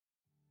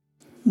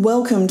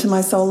Welcome to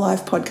my Soul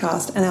Life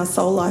podcast and our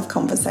Soul Life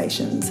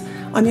conversations.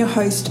 I'm your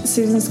host,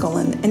 Susan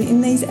Scolland, and in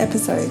these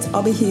episodes,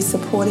 I'll be here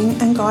supporting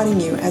and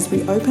guiding you as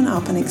we open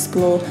up and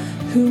explore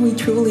who we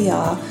truly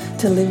are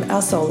to live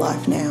our soul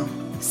life now.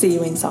 See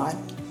you inside.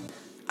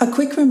 A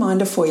quick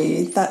reminder for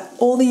you that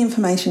all the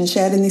information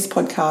shared in this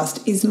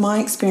podcast is my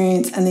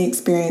experience and the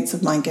experience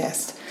of my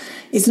guest.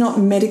 It's not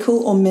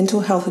medical or mental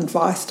health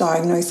advice,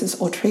 diagnosis,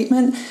 or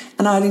treatment,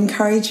 and I'd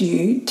encourage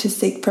you to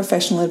seek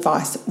professional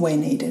advice where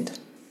needed.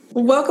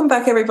 Welcome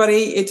back,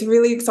 everybody. It's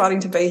really exciting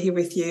to be here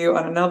with you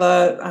on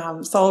another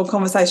soul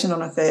conversation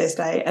on a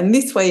Thursday. And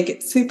this week,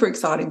 it's super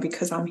exciting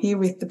because I'm here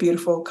with the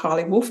beautiful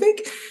Kylie Wolfig.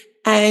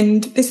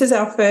 And this is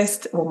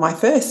my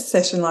first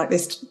session like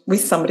this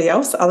with somebody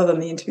else other than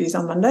the interviews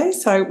on Monday.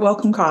 So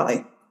welcome,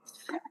 Kylie.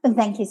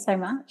 Thank you so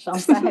much. I'm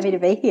so happy to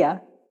be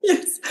here.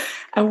 Yes.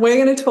 And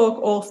we're going to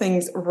talk all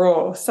things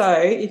raw. So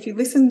if you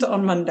listened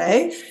on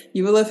Monday,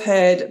 you will have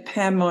heard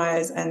Pam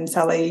Myers and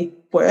Sally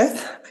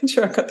Worth. I'm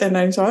sure I got their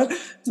names right.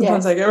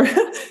 Sometimes I go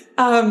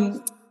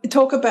around.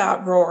 Talk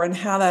about raw and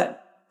how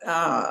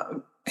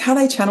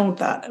they channeled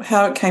that,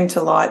 how it came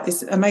to light,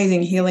 this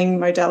amazing healing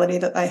modality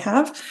that they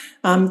have,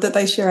 that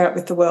they share out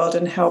with the world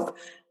and help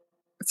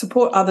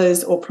support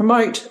others or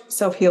promote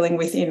self-healing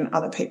within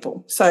other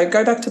people. So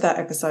go back to that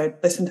episode,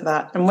 listen to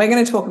that. And we're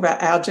going to talk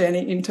about our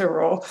journey into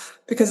raw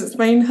because it's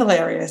been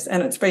hilarious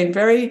and it's been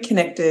very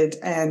connected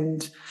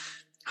and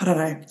I don't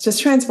know,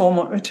 just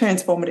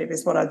transformative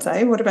is what I'd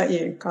say. What about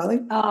you,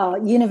 Kylie? Oh,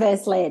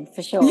 universe-led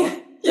for sure. Yeah,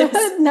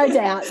 yes. No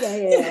doubt.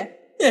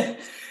 Yeah.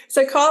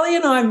 So Kylie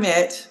and I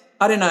met,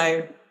 I don't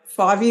know,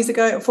 4 years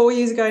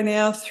ago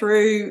now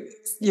through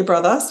your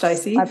brother,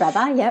 Stacey. My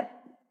brother, yep.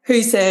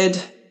 Who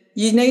said,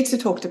 you need to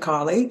talk to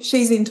Kylie.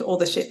 She's into all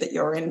the shit that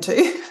you're into,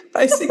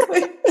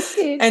 basically.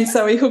 And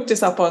so he hooked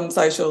us up on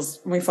socials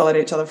and we followed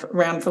each other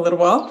around for a little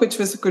while, which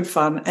was good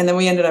fun. And then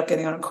we ended up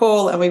getting on a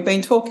call and we've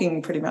been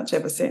talking pretty much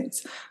ever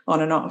since,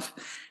 on and off.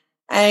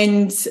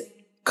 And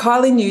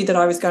Kylie knew that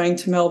I was going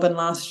to Melbourne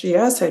last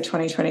year, so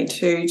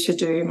 2022, to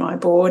do my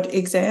board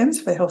exams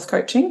for health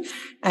coaching.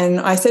 And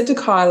I said to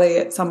Kylie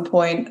at some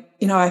point,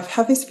 you know, I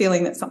have this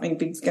feeling that something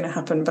big's going to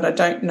happen, but I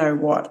don't know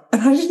what.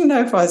 And I didn't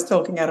know if I was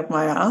talking out of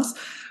my ass.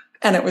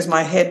 And it was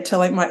my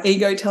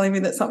ego telling me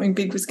that something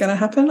big was going to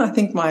happen. I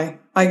think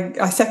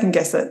I second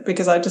guess it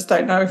because I just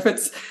don't know if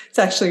it's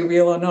actually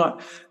real or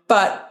not.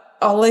 But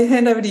I'll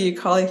hand over to you,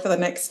 Kylie, for the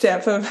next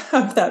step of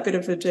that bit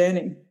of a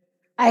journey.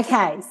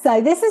 Okay,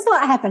 so this is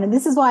what happened, and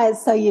this is why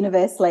it's so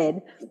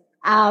universe-led.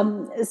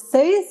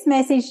 Suze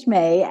messaged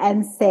me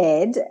and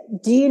said,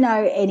 do you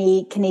know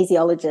any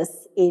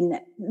kinesiologists in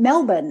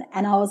Melbourne?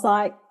 And I was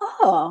like,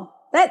 oh,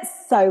 that's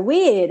so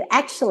weird.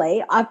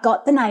 Actually, I've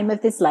got the name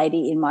of this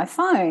lady in my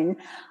phone.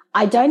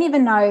 I don't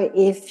even know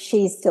if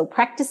she's still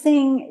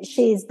practicing.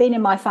 She's been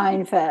in my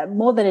phone for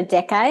more than a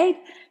decade.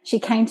 She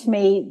came to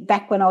me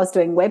back when I was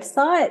doing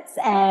websites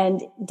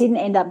and didn't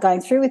end up going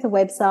through with the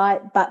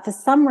website, but for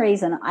some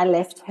reason I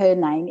left her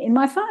name in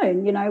my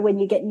phone. You know, when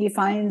you get new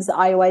phones,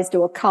 I always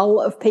do a cull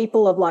of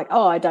people of like,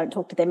 oh, I don't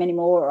talk to them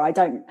anymore, or I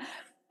don't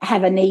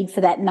have a need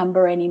for that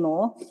number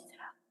anymore.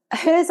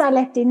 Hers I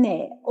left in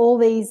there. All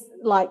these,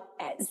 like,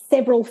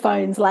 several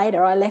phones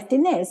later, I left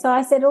in there. So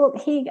I said, oh,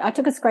 look, here, I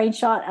took a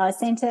screenshot and I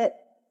sent it.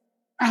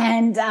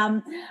 And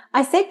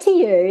I said to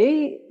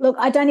you, look,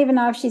 I don't even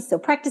know if she's still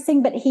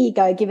practicing, but here you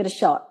go, give it a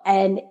shot.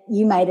 And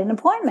you made an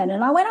appointment.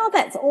 And I went, oh,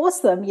 that's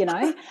awesome, you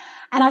know.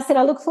 And I said,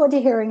 I look forward to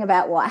hearing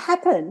about what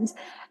happened.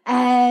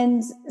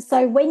 And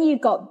so when you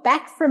got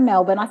back from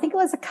Melbourne, I think it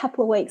was a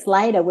couple of weeks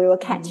later, we were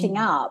catching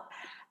up.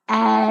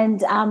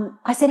 And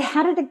I said,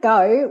 how did it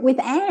go with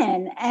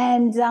Anne?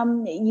 And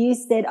you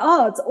said,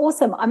 oh, it's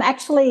awesome.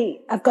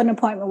 I've got an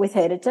appointment with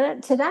her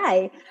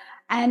today.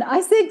 And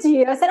I said to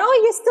you,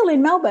 oh, you're still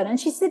in Melbourne? And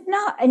she said,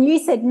 no. And you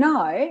said,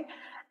 no.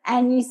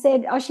 And you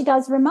said, oh, she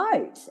does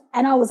remote.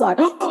 And I was like,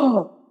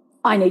 oh,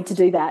 I need to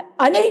do that.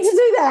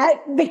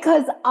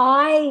 Because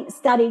I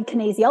studied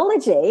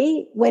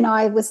kinesiology when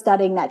I was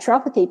studying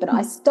naturopathy, but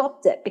I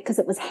stopped it because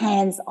it was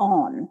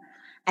hands-on.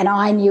 And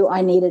I knew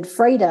I needed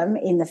freedom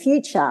in the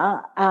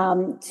future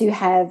to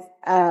have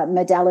a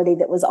modality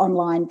that was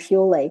online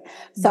purely.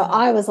 So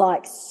I was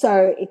like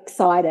so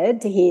excited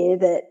to hear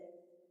that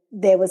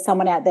there was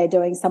someone out there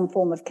doing some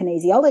form of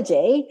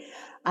kinesiology,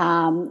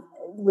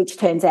 which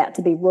turns out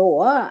to be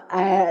raw,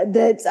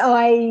 that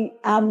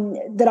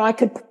I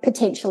could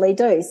potentially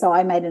do. So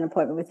I made an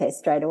appointment with her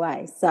straight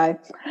away. So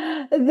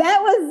that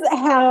was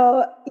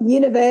how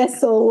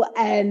universal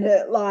and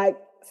like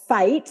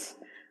fate.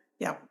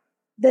 Yeah.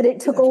 That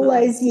it took all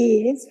those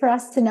years for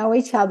us to know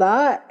each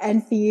other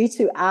and for you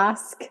to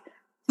ask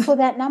for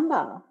that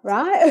number,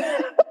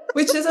 right?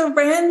 Which is a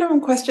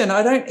random question.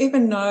 I don't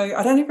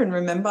even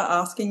remember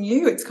asking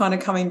you. It's kind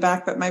of coming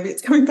back, but maybe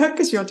it's coming back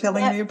because you're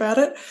telling me about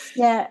it.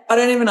 Yeah. I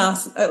don't even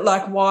ask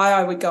like why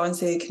I would go and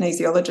see a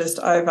kinesiologist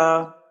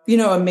over, you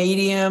know, a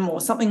medium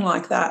or something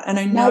like that. And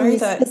I know you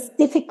that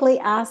specifically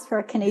asked for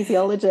a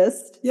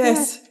kinesiologist.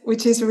 Yes,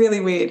 which is really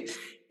weird.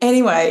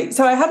 Anyway,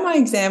 so I had my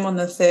exam on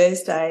the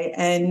Thursday,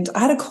 and I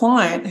had a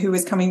client who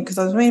was coming, because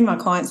I was meeting my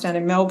clients down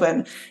in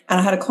Melbourne, and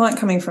I had a client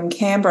coming from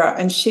Canberra,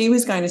 and she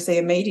was going to see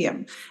a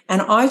medium.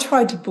 And I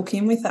tried to book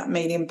in with that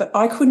medium, but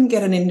I couldn't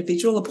get an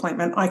individual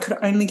appointment. I could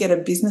only get a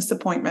business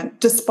appointment,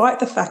 despite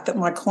the fact that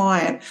my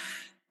client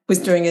was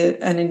doing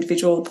an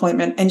individual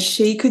appointment, and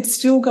she could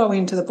still go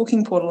into the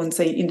booking portal and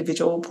see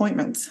individual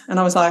appointments. And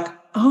I was like,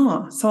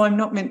 oh, so I'm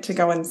not meant to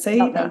go and see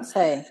Not her. meant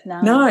to,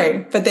 no.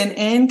 No, but then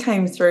Anne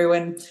came through,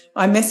 and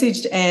I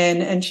messaged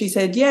Anne, and she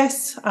said,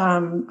 yes.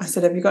 I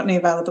said, have you got any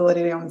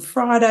availability on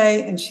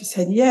Friday? And she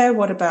said, yeah,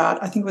 what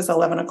about, I think it was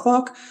 11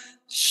 o'clock.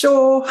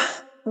 Sure.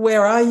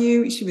 Where are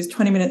you? She was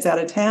 20 minutes out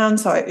of town.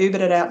 So I Ubered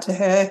it out to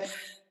her,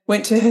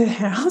 went to her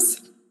house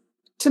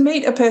to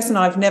meet a person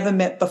I've never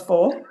met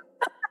before.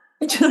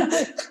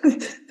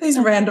 These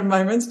random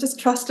moments, just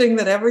trusting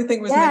that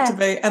everything was meant to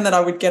be and that I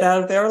would get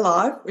out of there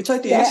alive, which I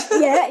did.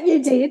 Yeah,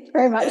 you did,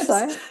 very much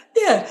so.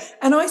 Yeah,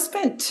 and I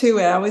spent 2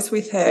 hours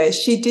with her.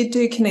 She did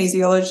do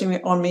kinesiology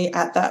on me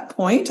at that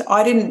point.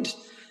 I didn't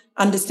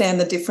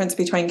understand the difference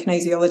between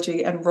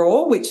kinesiology and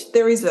raw, which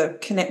there is a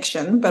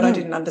connection, but I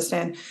didn't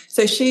understand.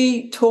 So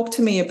she talked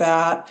to me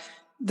about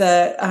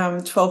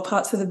the 12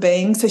 parts of the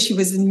being. So she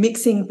was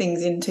mixing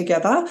things in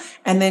together.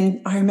 And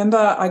then I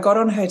remember I got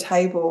on her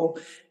table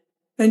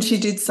and she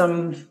did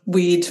some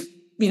weird,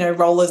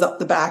 rollers up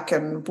the back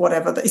and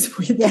whatever these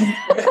weird things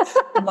were.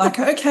 I'm like,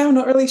 okay, I'm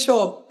not really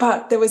sure.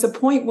 But there was a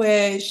point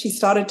where she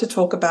started to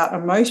talk about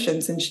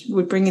emotions and she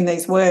would bring in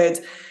these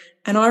words.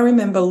 And I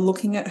remember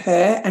looking at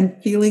her and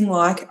feeling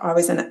like I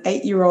was an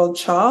 8-year-old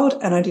child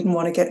and I didn't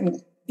want to get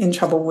in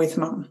trouble with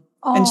mum.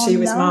 Oh, and she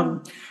was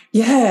mum.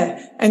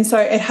 Yeah. And so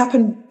it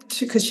happened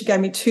because she gave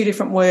me 2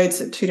 different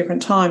words at 2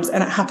 different times,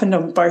 and it happened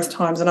on both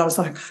times. And I was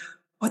like,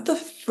 what the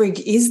frig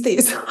is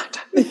this? I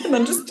don't even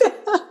understand.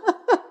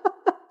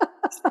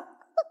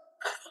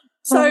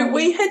 So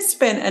we had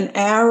spent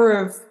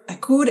a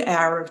good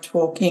hour of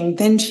talking.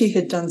 Then she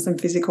had done some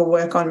physical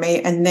work on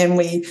me, and then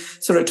we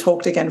sort of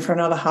talked again for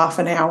another half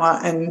an hour.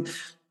 And,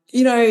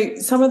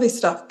 some of this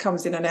stuff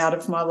comes in and out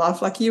of my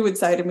life. Like you would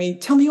say to me,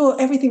 tell me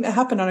everything that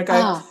happened. And I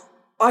go,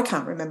 I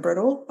can't remember it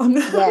all. I'm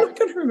not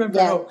going to remember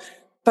it all.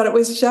 But it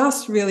was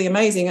just really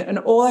amazing. And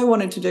all I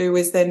wanted to do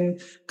was then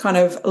kind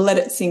of let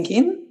it sink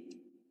in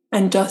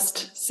and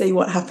just see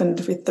what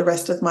happened with the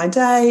rest of my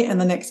day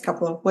and the next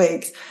couple of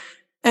weeks.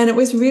 And it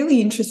was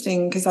really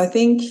interesting because I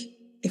think,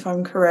 if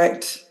I'm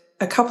correct,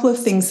 a couple of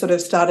things sort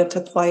of started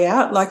to play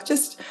out, like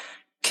just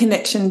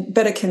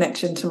better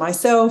connection to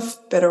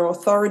myself, better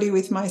authority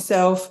with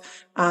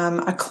myself.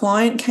 A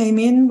client came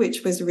in,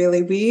 which was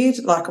really weird,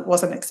 like it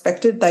wasn't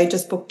expected. They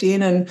just booked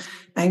in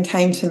and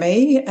came to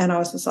me, and I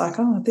was just like,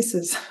 oh, this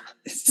is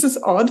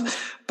odd,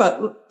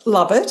 but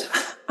love it.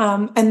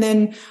 And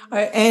then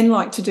Anne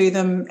liked to do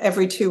them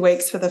every 2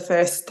 weeks for the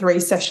first 3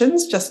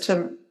 sessions, just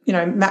to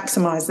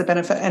maximize the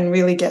benefit and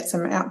really get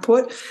some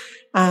output,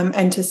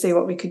 and to see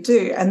what we could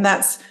do. And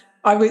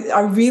I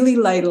really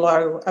laid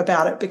low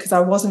about it because I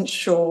wasn't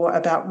sure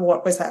about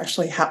what was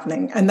actually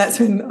happening. And that's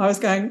when I was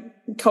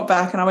got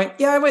back and I went,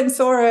 yeah, I went and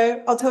saw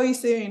her. I'll tell you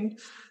soon.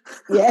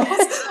 Yeah.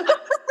 I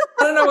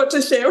don't know what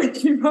to share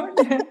with you right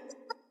now.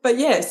 But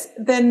yes,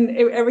 then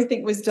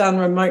everything was done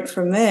remote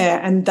from there.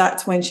 And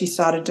that's when she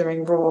started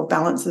doing raw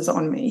balances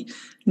on me.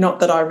 Not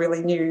that I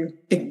really knew,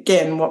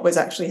 again, what was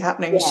actually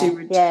happening.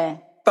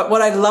 But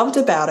what I loved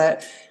about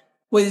it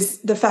was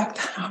the fact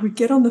that I would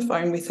get on the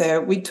phone with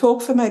her. We'd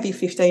talk for maybe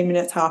 15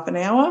 minutes, half an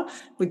hour.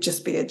 Would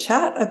just be a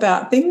chat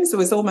about things. It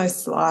was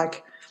almost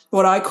like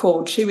what I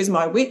called, she was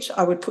my witch.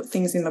 I would put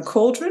things in the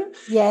cauldron.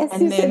 Yes,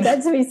 you said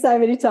that to me so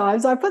many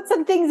times. I put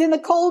some things in the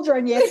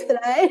cauldron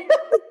yesterday.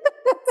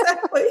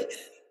 Exactly.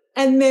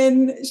 And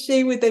then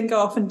she would then go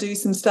off and do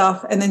some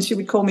stuff, and then she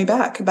would call me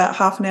back about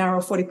half an hour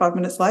or 45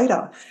 minutes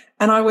later.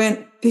 And I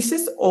went, this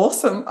is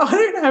awesome. I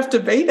don't have to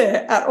be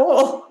there at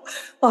all.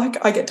 Like,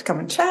 I get to come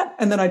and chat,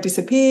 and then I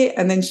disappear,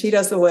 and then she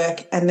does the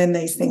work, and then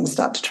these things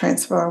start to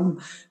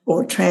transform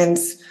or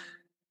transmute,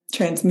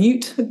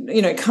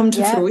 come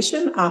to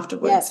fruition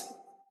afterwards. Yep.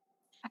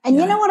 And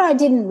you know what I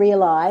didn't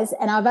realise,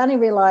 and I've only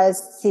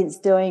realised since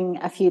doing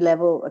a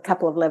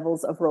couple of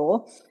levels of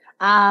raw,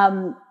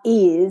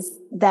 is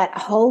that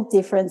whole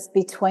difference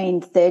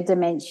between 3rd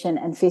dimension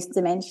and 5th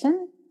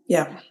dimension.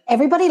 Yeah.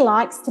 Everybody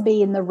likes to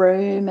be in the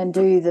room and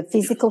do the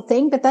physical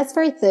thing, but that's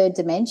very 3rd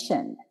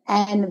dimension.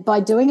 And by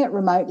doing it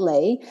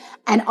remotely,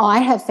 and I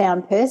have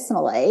found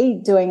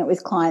personally doing it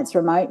with clients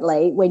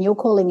remotely, when you're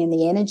calling in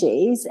the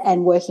energies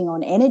and working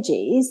on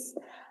energies,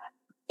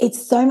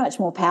 it's so much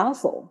more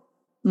powerful.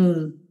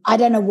 I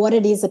don't know what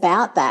it is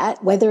about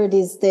that, whether it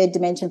is 3rd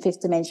dimension,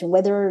 5th dimension,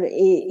 whether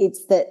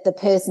it's that the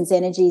person's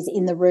energies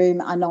in the room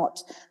are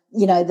not,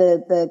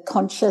 the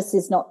conscious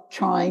is not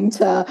trying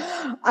to,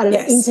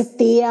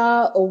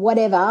 interfere or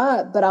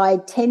whatever. But I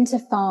tend to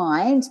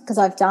find, because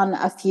I've done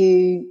a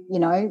few,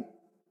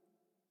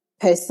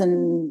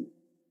 person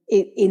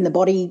in the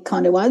body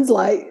kind of ones,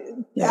 but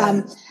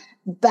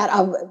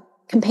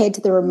compared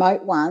to the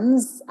remote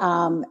ones,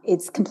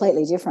 it's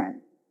completely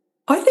different.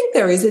 I think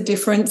there is a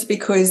difference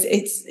because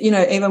it's,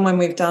 even when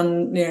we've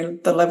done,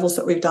 the levels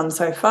that we've done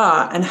so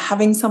far, and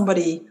having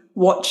somebody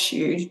watch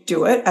you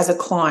do it as a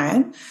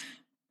client,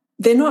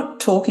 they're not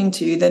talking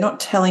to you, they're not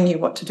telling you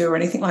what to do or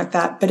anything like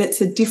that, but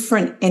it's a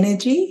different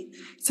energy.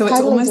 So it's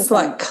Totally almost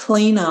different. like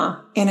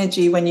cleaner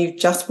energy when you're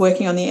just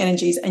working on the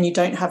energies and you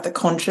don't have the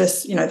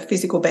conscious, the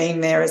physical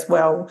being there as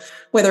well,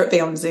 whether it be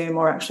on Zoom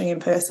or actually in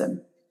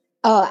person.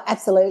 Oh,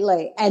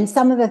 absolutely. And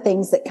some of the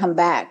things that come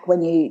back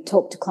when you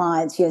talk to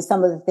clients,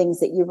 some of the things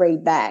that you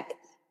read back,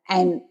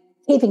 and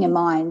keeping in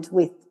mind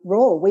with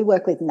Raw, we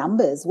work with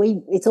numbers.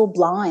 It's all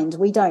blind.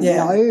 We don't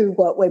know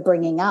what we're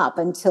bringing up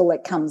until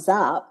it comes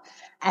up.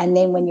 And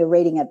then when you're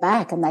reading it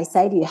back and they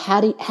say to you,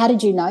 how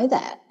did you know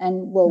that?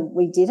 And well,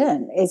 we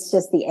didn't. It's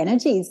just the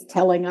energy's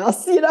telling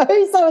us, So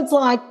it's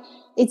like,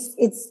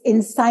 it's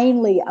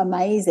insanely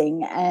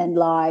amazing and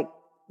like,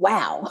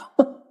 wow.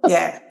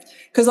 Yeah.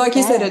 Because like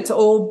you said, it's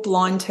all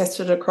blind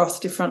tested across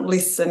different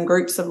lists and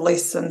groups of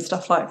lists and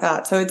stuff like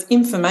that. So it's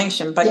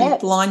information, but you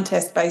blind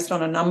test based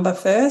on a number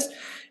first,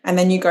 and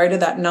then you go to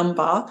that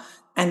number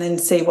and then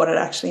see what it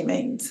actually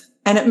means.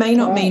 And it may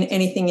not mean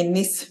anything in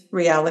this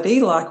reality,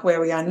 like where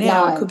we are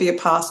now. No. It could be a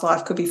past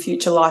life, could be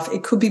future life.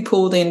 It could be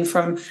pulled in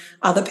from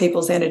other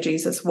people's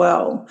energies as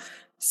well.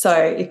 So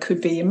it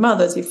could be your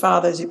mother's, your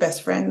father's, your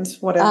best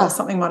friends, whatever.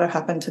 Something might have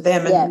happened to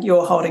them and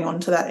you're holding on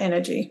to that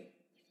energy.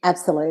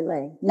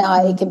 Absolutely.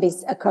 No, it can be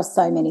across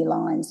so many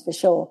lines for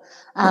sure.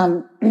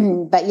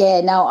 But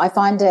I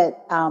find it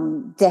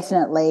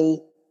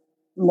definitely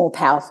more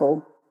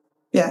powerful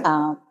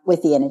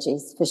with the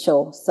energies for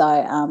sure.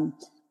 So,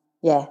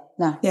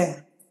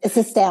 it's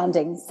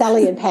astounding.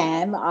 Sally and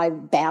Pam, I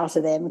bow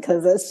to them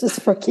because it's just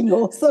freaking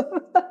awesome.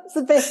 It's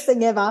the best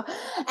thing ever.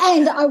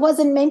 And I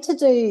wasn't meant to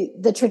do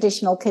the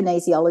traditional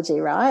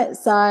kinesiology, right?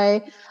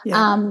 So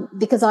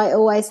because I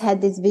always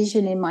had this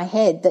vision in my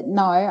head that,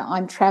 no,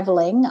 I'm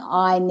traveling.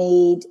 I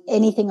need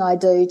anything I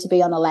do to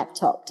be on a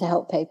laptop to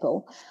help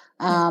people.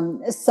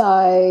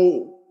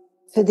 So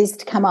for this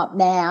to come up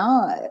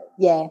now,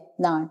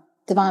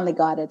 divinely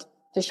guided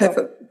for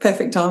sure.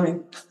 Perfect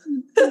timing.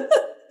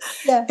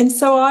 Yeah. And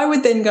so I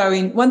would then go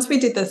in, once we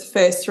did the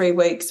first 3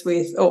 weeks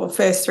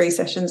first 3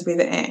 sessions with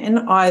Anne,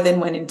 I then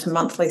went into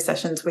monthly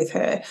sessions with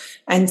her.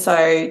 And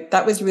so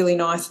that was really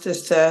nice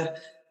just to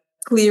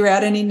clear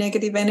out any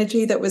negative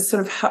energy that was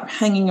sort of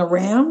hanging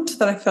around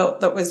that I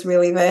felt that was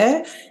really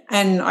there.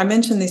 And I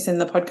mentioned this in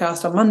the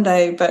podcast on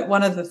Monday, but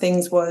one of the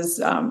things was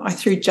I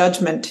threw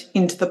judgment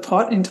into the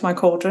pot, into my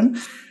cauldron,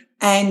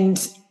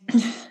 and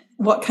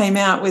what came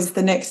out was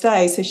the next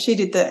day. So she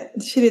did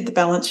the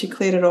balance, she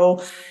cleared it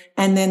all.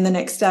 And then the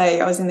next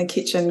day I was in the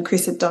kitchen,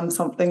 Chris had done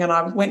something and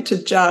I went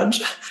to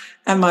judge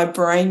and my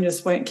brain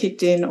just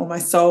kicked in, or my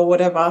soul,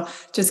 whatever,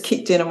 just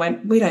kicked in and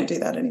went, we don't do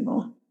that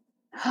anymore.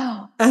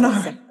 Oh, and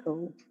that's so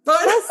cool.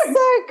 That's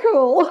so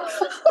cool.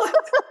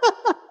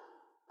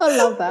 I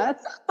love that.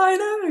 I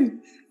know.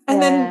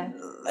 And then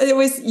it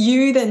was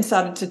you then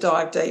started to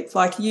dive deep,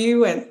 like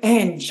you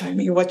and show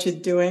me what you're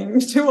doing,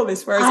 do all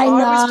this, whereas I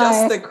was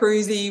just the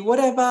cruisy,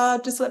 whatever,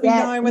 just let me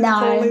know when the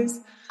call is.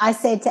 I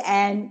said to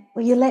Anne,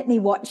 will you let me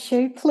watch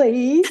you,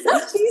 please?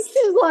 And she's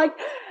just like,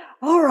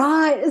 all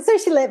right. So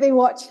she let me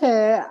watch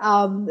her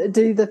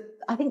do the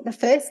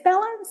first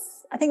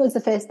balance. I think it was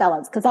the first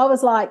balance because I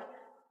was like,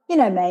 you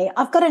know me,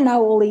 I've got to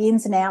know all the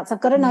ins and outs.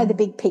 I've got to know the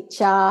big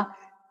picture.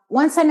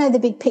 Once I know the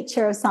big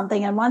picture of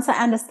something and once I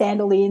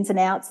understand all the ins and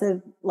outs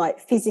of like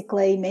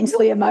physically,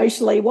 mentally,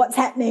 emotionally, what's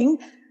happening,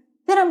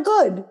 then I'm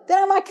good.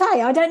 Then I'm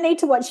okay. I don't need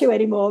to watch you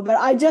anymore. But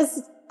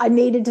I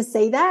needed to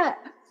see that.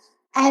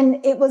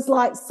 And it was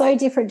like so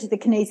different to the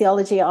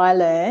kinesiology I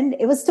learned.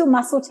 It was still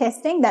muscle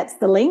testing. That's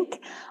the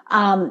link.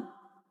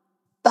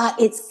 But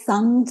it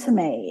sung to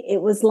me.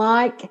 It was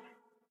like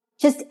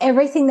just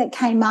everything that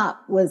came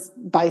up was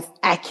both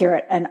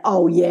accurate and,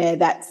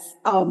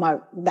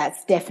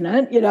 that's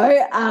definite,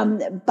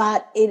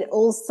 but it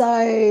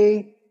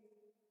also,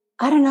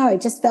 I don't know, it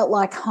just felt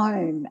like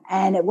home.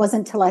 And it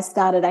wasn't until I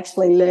started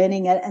actually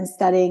learning it and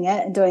studying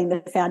it and doing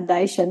the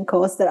foundation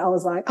course that I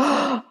was like,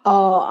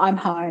 oh, I'm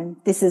home.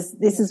 This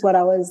is what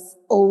I was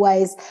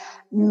always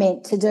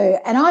meant to do.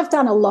 And I've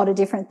done a lot of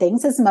different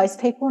things, as most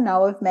people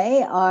know of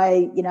me.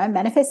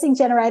 Manifesting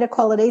generator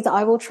qualities,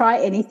 I will try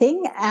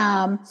anything.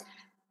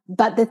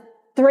 But the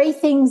 3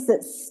 things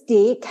that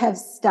have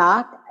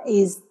stuck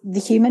is the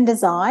human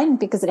design,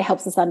 because it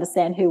helps us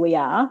understand who we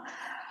are.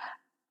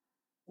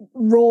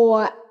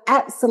 Raw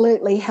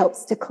absolutely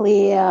helps to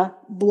clear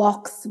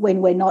blocks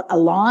when we're not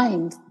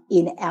aligned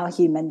in our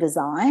human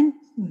design.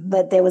 Mm-hmm.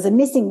 But there was a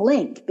missing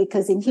link,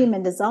 because in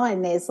human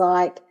design there's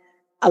like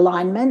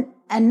alignment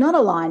and not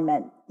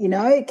alignment,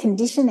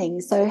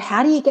 conditioning. So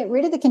how do you get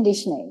rid of the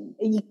conditioning?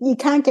 You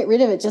can't get rid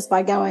of it just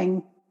by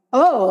going,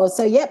 oh,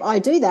 so yep, I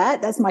do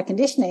that. That's my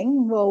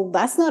conditioning. Well,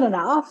 that's not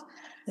enough,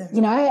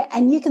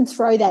 and you can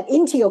throw that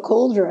into your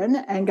cauldron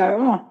and go,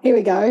 oh, here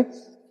we go.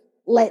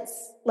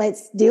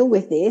 Let's deal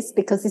with this,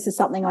 because this is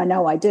something I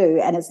know I do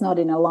and it's not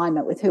in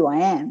alignment with who I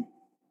am.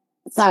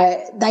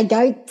 So they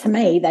go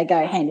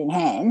hand in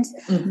hand,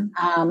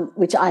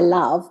 which I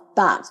love.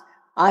 But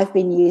I've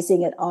been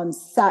using it on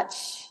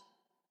such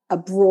a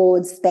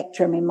broad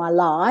spectrum in my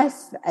life.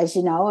 As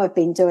you know, I've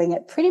been doing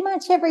it pretty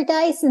much every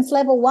day since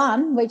level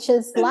 1, which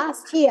is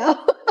last year.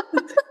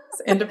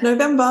 It's end of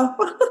November.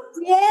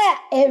 Yeah,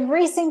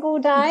 every single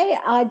day.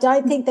 I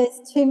don't think there's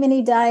too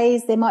many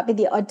days. There might be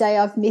the odd day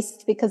I've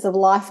missed because of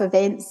life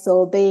events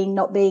or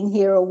not being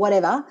here or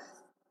whatever.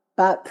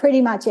 But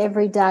pretty much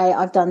every day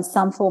I've done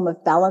some form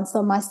of balance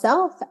on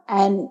myself,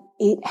 and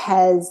it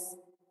has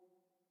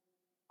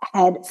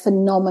had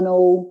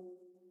phenomenal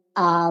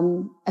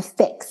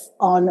effects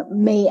on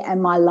me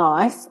and my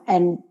life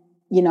and,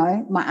 you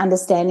know, my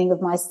understanding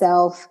of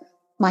myself,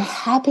 my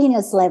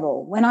happiness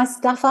level. When I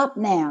stuff up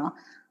now,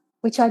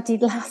 which I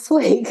did last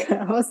week,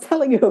 I was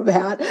telling you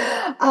about,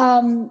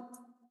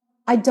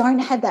 I don't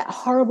have that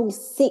horrible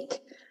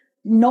sick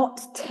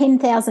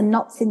 10,000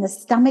 knots in the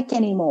stomach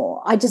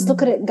anymore. I just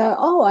look at it and go,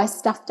 oh, I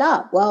stuffed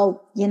up.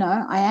 Well, you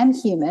know, I am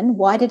human.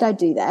 Why did I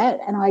do that?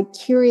 And I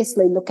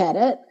curiously look at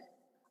it.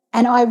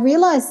 And I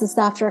realized this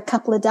after a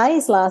couple of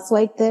days last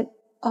week that,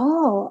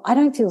 oh, I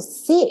don't feel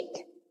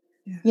sick,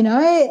 you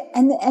know,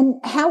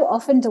 and how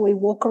often do we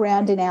walk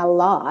around in our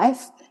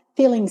life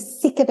feeling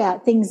sick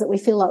about things that we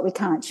feel like we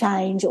can't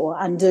change or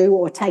undo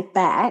or take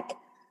back.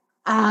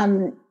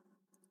 And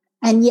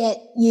yet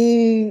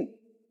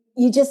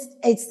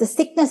it's the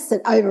sickness that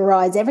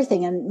overrides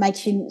everything and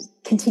makes you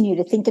continue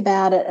to think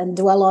about it and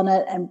dwell on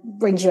it and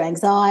brings you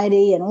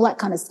anxiety and all that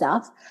kind of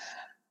stuff.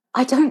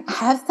 I don't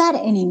have that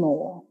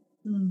anymore.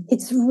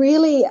 It's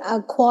really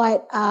a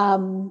quite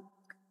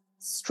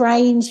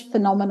strange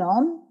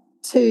phenomenon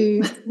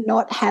to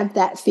not have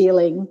that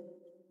feeling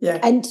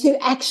and to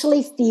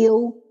actually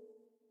feel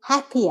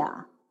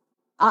happier.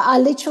 I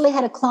literally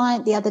had a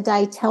client the other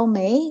day tell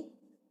me,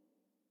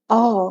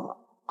 oh,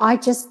 I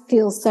just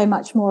feel so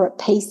much more at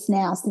peace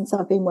now since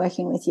I've been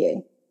working with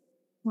you.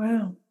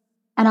 Wow.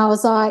 And I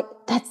was like,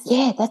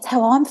 that's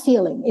how I'm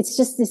feeling. It's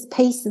just this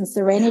peace and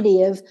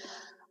serenity of,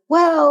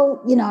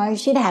 well, you know,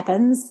 shit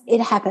happens.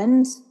 It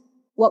happened.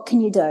 What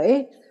can you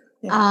do?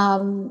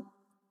 Yeah.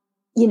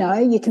 You know,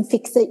 you can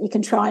fix it. You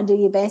can try and do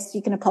your best.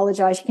 You can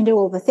apologize. You can do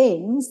all the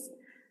things.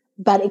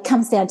 But it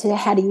comes down to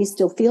how do you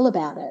still feel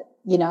about it?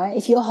 You know,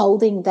 if you're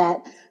holding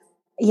that,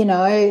 you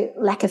know,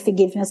 lack of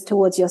forgiveness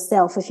towards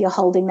yourself, if you're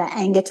holding that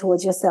anger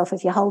towards yourself,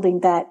 if you're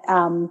holding that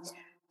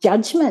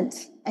judgment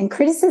and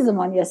criticism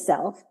on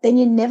yourself, then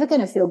you're never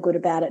going to feel good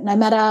about it, no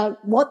matter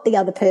what the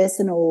other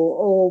person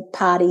or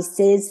party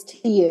says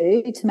to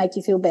you to make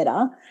you feel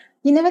better.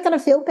 You're never going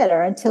to feel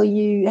better until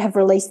you have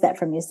released that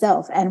from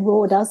yourself. And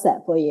Raw does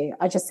that for you.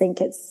 I just think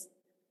it's,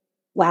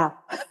 wow.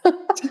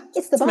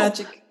 It's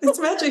magic. It's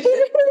magic. It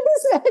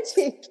is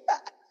magic.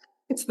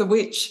 It's the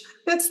witch.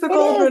 It's the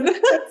cauldron.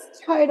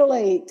 It's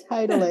totally,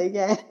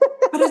 yeah.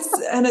 But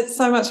it's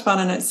so much fun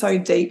and it's so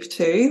deep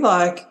too.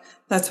 Like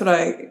that's what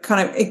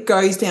it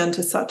goes down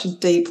to such a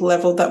deep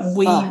level that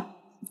we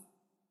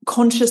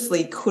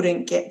consciously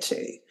couldn't get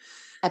to.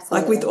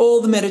 Absolutely. Like with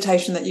all the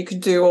meditation that you could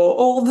do or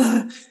all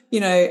the, you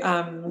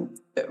know,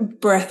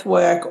 breath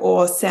work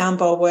or sound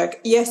bowl work.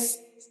 Yes,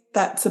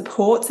 that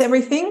supports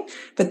everything,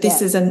 but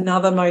this is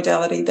another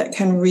modality that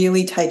can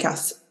really take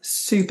us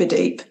super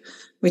deep,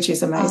 which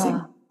is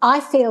amazing. I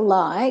feel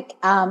like,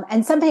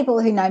 and some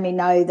people who know me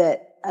know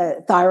that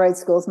thyroid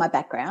school is my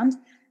background,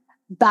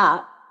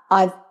 but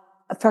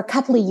for a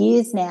couple of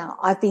years now,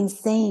 I've been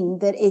seeing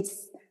that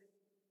it's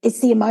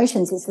the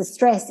emotions, it's the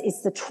stress,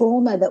 it's the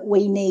trauma that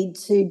we need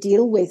to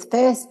deal with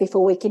first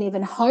before we can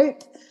even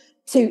hope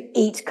to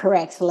eat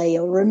correctly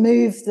or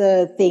remove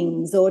the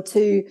things or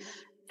to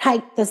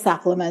take the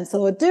supplements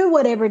or do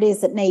whatever it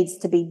is that needs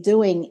to be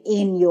doing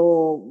in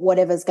your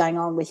whatever's going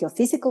on with your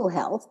physical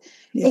health.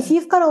 Yeah. If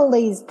you've got all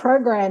these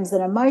programs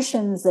and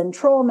emotions and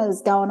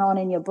traumas going on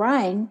in your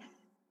brain,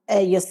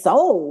 your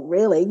soul,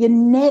 really, you're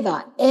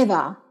never,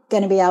 ever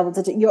going to be able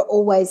to you're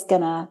always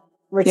going to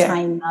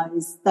retain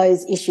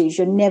those issues.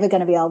 You're never going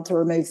to be able to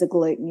remove the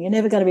gluten. You're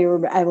never going to be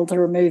able to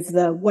remove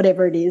the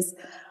whatever it is.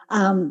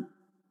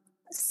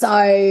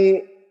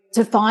 So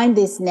to find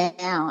this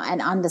now and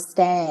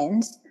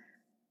understand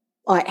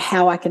like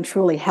how I can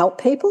truly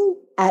help people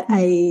at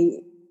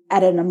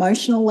an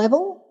emotional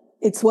level,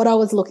 it's what I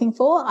was looking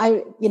for.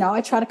 I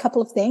tried a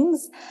couple of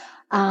things,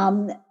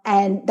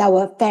 and they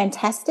were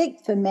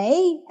fantastic for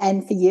me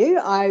and for you.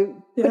 I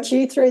put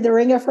you through the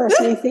ringer for a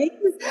few things.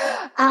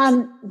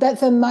 But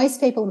for most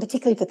people, and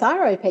particularly for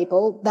thyroid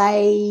people,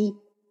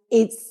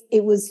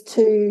 it was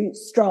too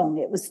strong.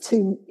 It was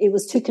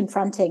too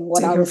confronting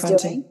what I was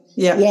doing.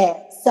 Yeah. Yeah.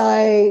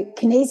 So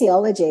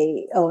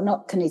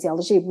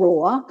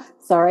Raw,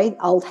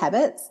 old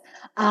habits.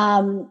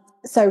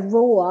 So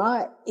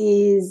Raw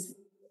is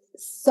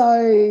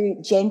so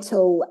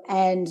gentle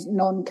and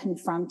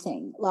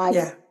non-confronting,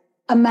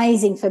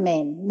 amazing for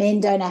men. Men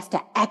don't have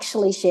to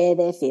actually share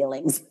their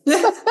feelings.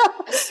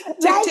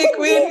 Tick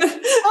win.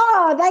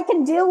 They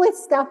can deal with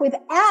stuff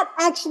without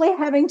actually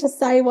having to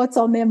say what's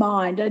on their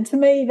mind. And to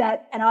me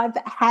and I've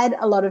had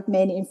a lot of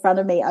men in front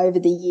of me over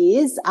the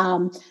years,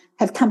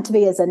 have come to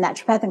me as a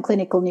naturopath and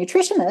clinical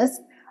nutritionist,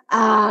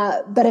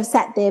 but have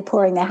sat there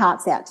pouring their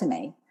hearts out to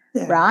me,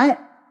 Yeah. right?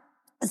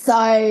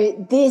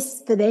 So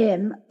this for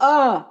them,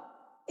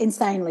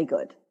 insanely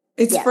good.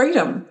 It's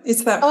freedom.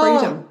 It's that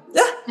freedom.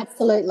 Yeah.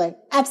 Absolutely.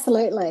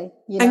 Absolutely.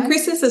 And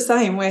Chris is the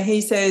same, where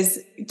he says,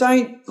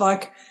 I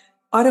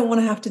don't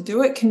want to have to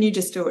do it. Can you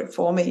just do it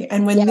for me?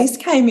 And when this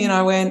came in,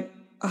 I went,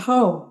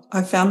 oh,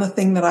 I found the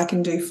thing that I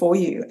can do for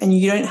you, and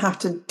you don't have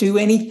to do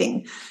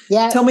anything.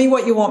 Yeah. Tell me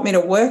what you want me to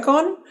work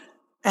on,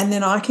 and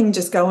then I can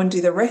just go and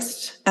do the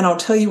rest, and I'll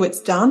tell you it's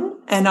done.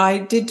 And I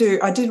did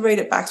read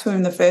it back to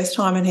him the first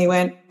time, and he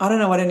went, I don't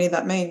know what any of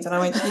that means. And I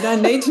went, you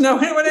don't need to know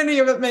what any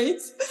of it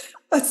means.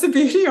 That's the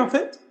beauty of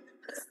it.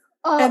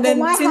 And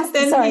then since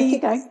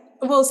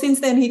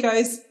then he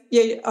goes,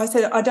 yeah, I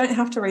said, I don't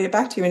have to read it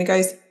back to you. And he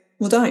goes,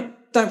 well, don't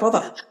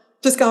bother.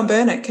 Just go and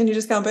burn it. Can you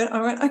just go and burn it?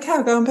 I went, okay,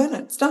 I'll go and burn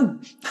it. It's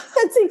done.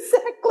 That's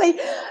exactly.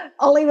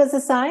 Ollie was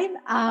the same.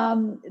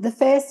 The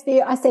first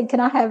few, I said, can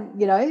I have,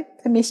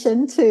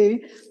 permission to,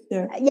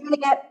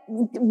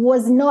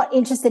 was not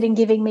interested in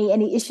giving me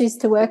any issues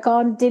to work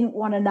on, didn't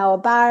want to know a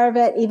bar of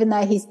it, even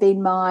though he's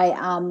been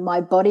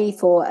my body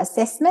for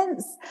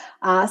assessments.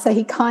 So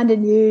he kind of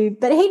knew,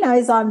 but he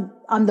knows I'm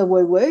the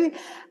woo-woo.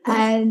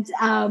 And,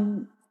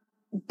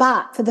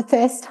 but for the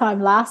first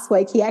time last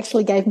week, he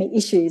actually gave me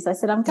issues. I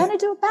said, I'm going to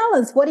do a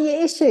balance. What are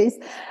your issues?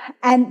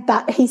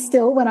 But he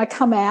still, when I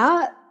come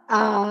out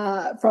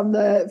from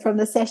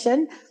the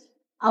session,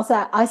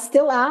 I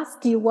still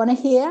ask, do you want to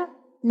hear?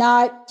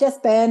 No,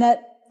 just burn it.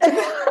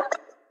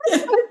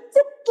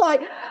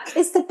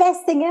 It's the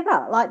best thing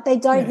ever. Like, they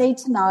don't need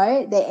to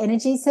know. Their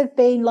energies have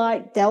been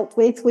dealt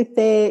with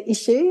their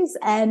issues.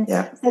 And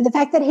so the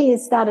fact that he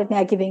has started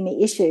now giving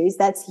me issues,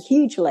 that's a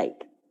huge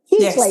leap.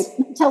 Hugely.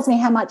 It tells me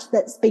how much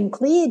that's been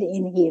cleared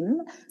in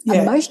him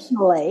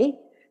emotionally,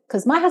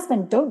 because my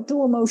husband don't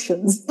do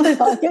emotions.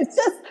 It's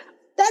just,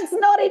 that's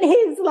not in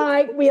his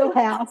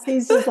wheelhouse.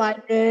 He's just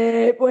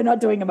we're not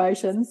doing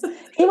emotions.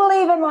 He will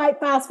even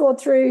fast forward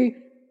through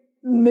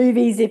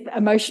movies if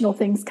emotional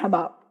things come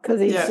up, because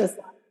he's just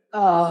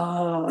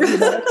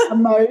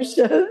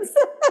emotions.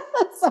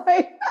 So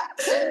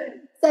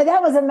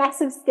that was a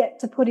massive step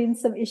to put in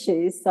some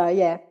issues. So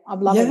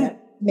I'm loving it.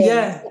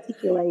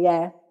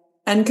 Particularly,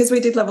 And because we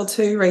did level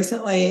 2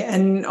 recently,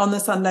 and on the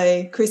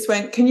Sunday, Chris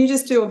went, can you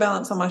just do a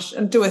balance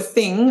on do a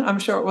thing? I'm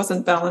sure it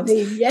wasn't balance.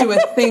 Do a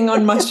thing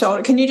on my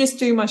shoulder. Can you just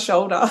do my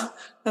shoulder?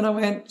 And I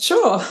went,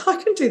 sure, I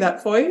can do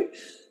that for you.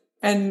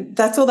 And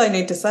that's all they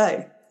need to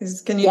say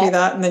is, can you do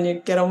that? And then you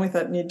get on with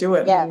it and you do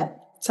it. Yeah.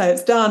 Say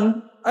it's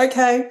done.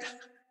 Okay.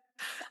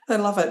 I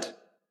love it.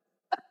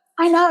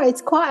 I know,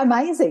 it's quite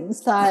amazing.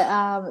 So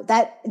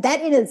that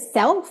in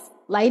itself,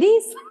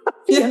 ladies,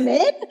 for your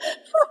men,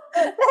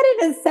 that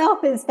in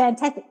itself is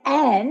fantastic.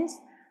 And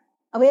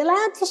are we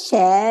allowed to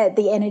share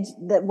the energy,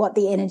 what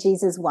the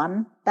energies as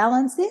one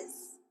balance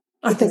is?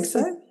 I think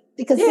so.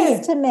 Because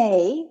this to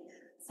me,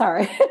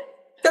 sorry.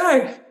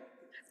 Go.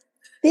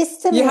 This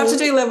to me. You have to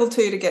do level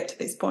 2 to get to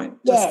this point.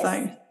 Just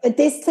saying. But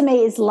this to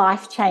me is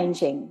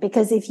life-changing,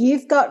 because if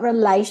you've got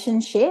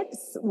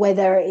relationships,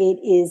 whether it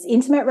is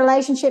intimate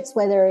relationships,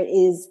 whether it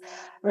is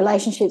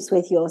relationships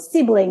with your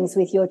siblings,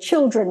 with your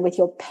children, with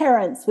your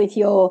parents, with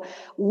your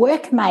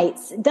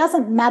workmates, it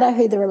doesn't matter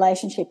who the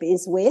relationship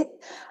is with.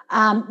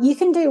 You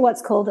can do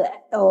what's called,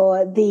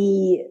 or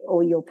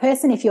your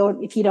person, if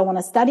you don't want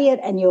to study it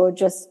and you're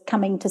just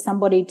coming to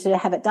somebody to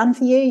have it done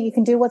for you, you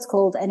can do what's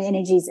called an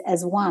energies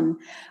as one,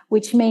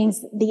 which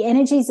means the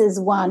energies as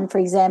one. For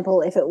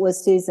example, if it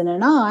was Susan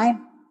and I,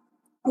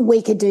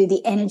 we could do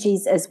the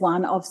energies as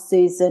one of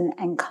Susan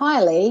and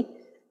Kylie,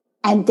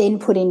 and then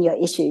put in your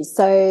issues.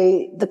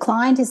 So the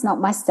client is not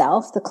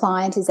myself. The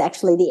client is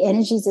actually the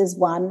energies as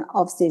one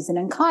of Susan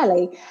and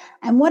Kylie.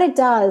 And what it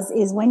does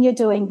is, when you're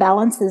doing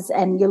balances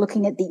and you're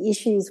looking at the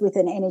issues with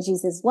an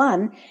energies as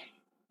one,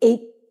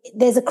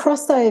 there's a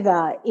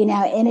crossover in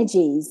our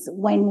energies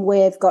when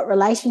we've got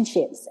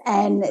relationships,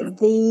 and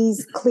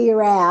these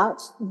clear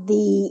out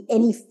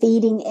any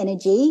feeding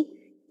energy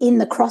in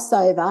the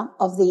crossover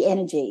of the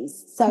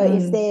energies. So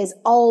if there's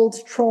old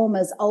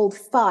traumas, old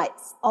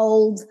fights,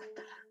 old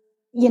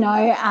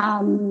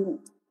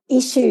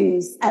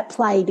issues at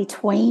play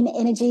between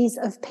energies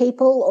of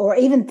people, or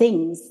even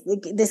things,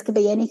 this could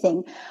be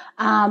anything,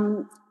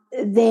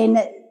 then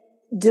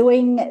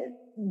doing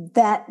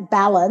that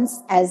balance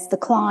as the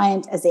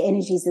client, as the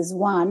energies as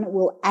one,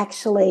 will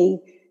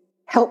actually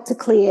help to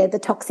clear the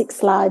toxic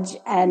sludge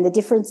and the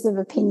difference of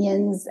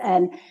opinions,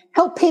 and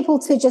help people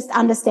to just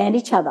understand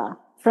each other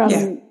from,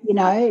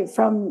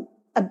 from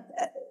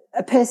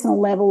a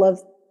personal level of,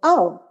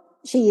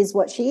 she is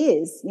what she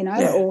is,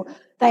 or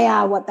they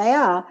are what they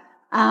are,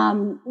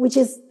 which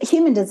is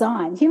human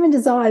design. Human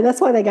design, that's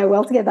why they go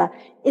well together,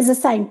 is the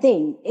same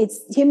thing. It's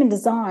human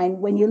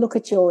design. When you look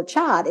at your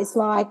chart, it's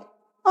like,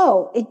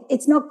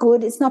 it's not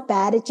good, it's not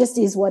bad, it just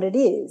is what it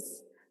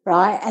is,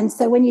 right? And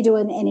so when you do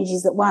an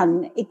energies at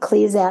one, it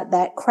clears out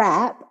that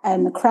crap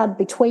and the crud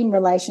between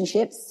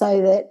relationships,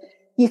 so that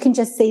you can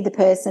just see the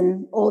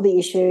person or the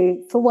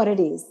issue for what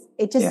it is.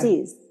 It just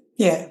is.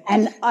 Yeah.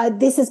 And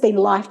this has been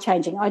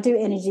life-changing. I do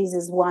energies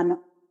as one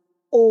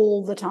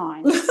all the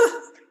time.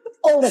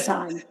 All the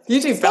time. You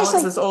do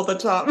balances all the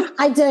time.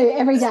 I do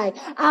every day.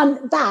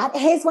 But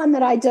here's one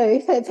that I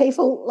do for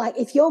people, like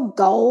if your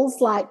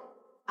goals like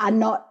are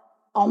not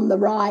on the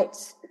right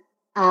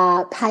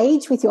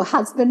page with your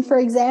husband, for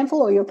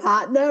example, or your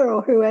partner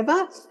or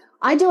whoever,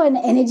 I do an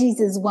Energies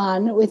as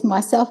One with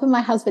myself and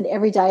my husband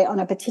every day on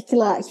a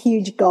particular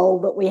huge goal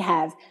that we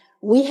have.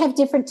 We have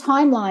different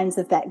timelines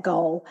of that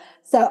goal.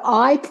 So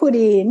I put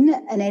in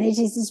an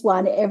Energies as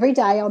One every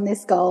day on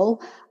this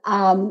goal,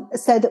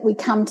 so that we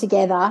come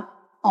together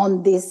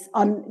on this,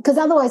 because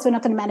otherwise we're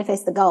not going to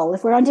manifest the goal.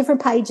 If we're on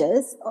different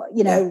pages,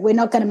 we're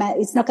not going to,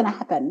 it's not going to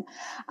happen.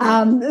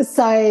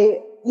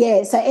 So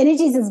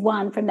Energies as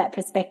One from that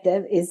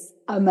perspective is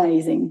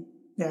amazing.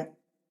 Yeah.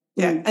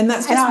 Yeah. And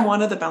that's just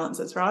one of the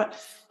balances, right?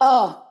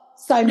 Oh,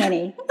 so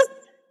many.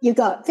 You've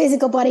got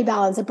physical body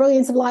balance, a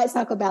brilliance of light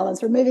cycle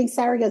balance, removing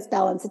surrogates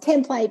balance, a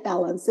template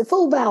balance, a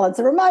full balance,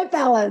 a remote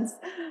balance.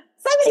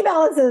 So many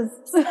balances.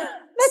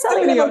 That's so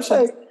only many level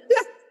 2.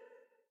 Yeah,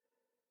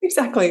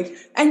 exactly.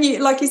 And you,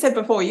 like you said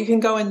before, you can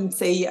go and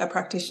see a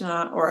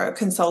practitioner or a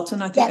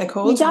consultant, I think they're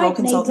called. You don't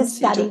need to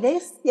study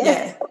this.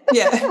 Yeah.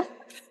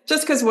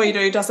 Just because we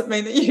do doesn't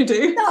mean that you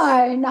do.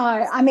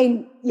 No. I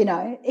mean,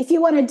 if you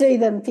want to do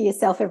them for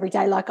yourself every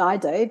day like I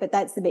do, but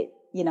that's a bit,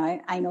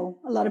 anal.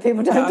 A lot of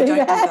people don't do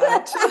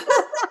that.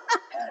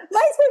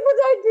 Most people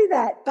don't do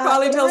that. But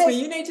Carly tells me,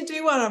 you need to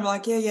do one. I'm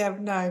like,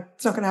 no,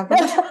 it's not going to happen.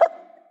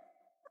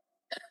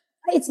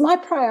 It's my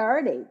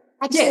priority.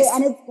 Actually, yes.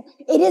 And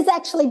it has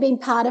actually been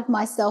part of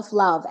my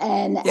self-love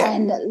and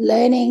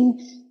learning,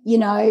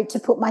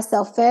 to put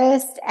myself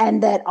first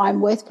and that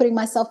I'm worth putting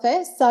myself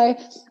first. So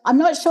I'm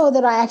not sure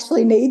that I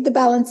actually need the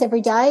balance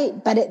every day,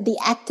 but the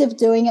act of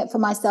doing it for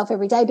myself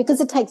every day, because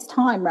it takes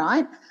time,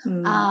 right?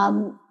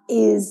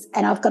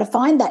 And I've got to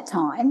find that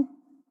time.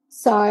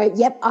 So,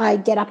 I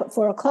get up at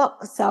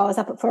 4:00. So I was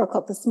up at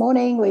 4:00 this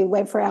morning. We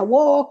went for our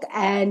walk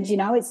and,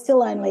 it's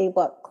still only,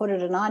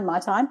 8:45 my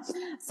time.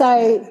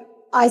 So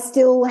I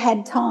still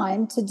had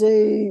time to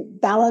do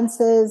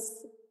balances,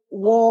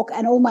 walk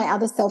and all my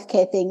other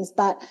self-care things.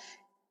 But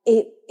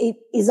it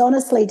is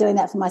honestly doing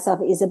that for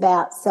myself. It is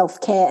about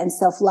self-care and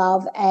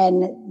self-love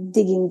and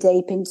digging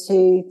deep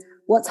into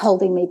what's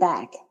holding me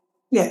back.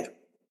 Yeah.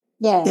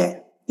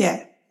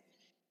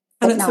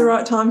 And it's the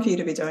right time for you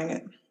to be doing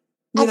it.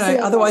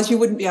 Otherwise you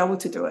wouldn't be able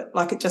to do it.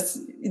 Like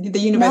the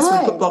universe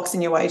would put blocks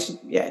in your way to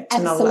not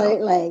allow.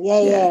 Absolutely.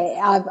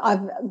 Yeah.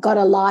 I've got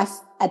a life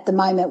at the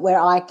moment where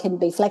I can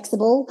be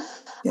flexible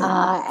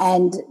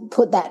and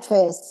put that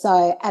first.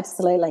 So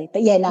absolutely.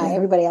 But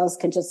everybody else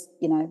can just,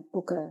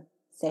 book a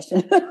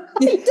session.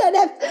 You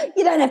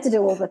don't have to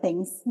do all the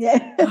things.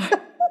 Yeah.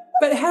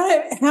 But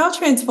how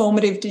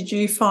transformative did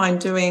you find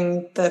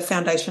doing the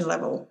foundation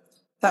level?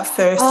 That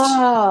first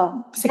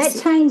that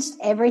changed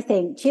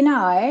everything. Do you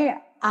know?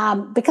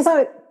 Because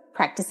I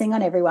practicing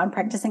on everyone,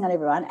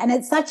 and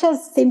it's such a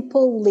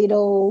simple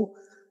little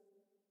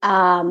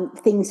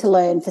thing to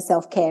learn for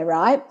self-care,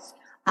 right?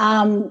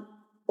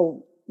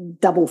 Or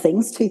double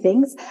things, 2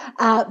 things.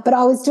 But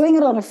I was doing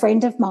it on a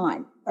friend of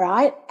mine,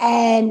 right?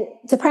 And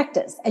to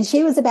practice. And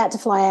she was about to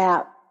fly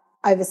out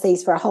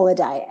overseas for a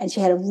holiday and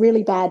she had a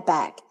really bad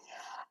back.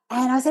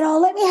 And I said,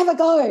 let me have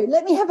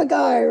a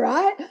go,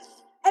 right?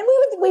 And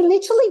we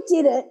literally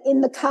did it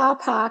in the car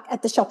park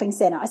at the shopping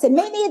centre. I said,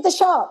 meet me at the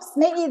shops,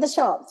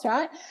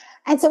 right?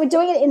 And so we're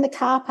doing it in the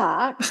car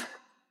park.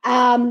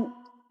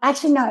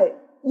 Actually, no.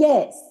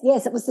 Yes,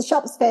 it was the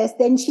shops first.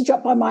 Then she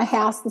dropped by my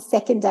house the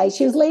second day.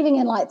 She was leaving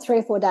in like 3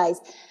 or 4 days.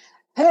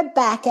 Her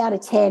back out of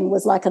 10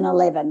 was like an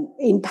 11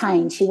 in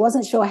pain. She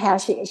wasn't sure how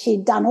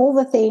she'd done all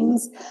the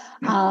things.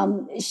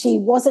 She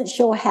wasn't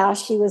sure how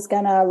she was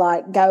going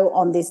to go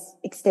on this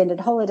extended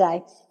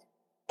holiday.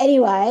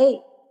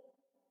 Anyway,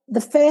 the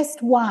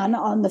first one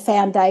on the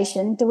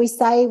foundation, do we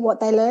say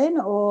what they learn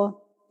or?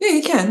 Yeah,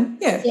 you can.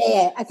 Yeah.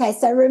 Yeah. Okay.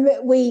 So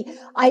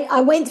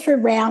I went through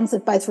rounds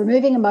of both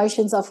removing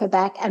emotions off her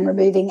back and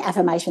removing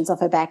affirmations off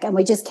her back, and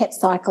we just kept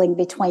cycling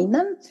between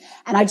them,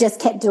 and I just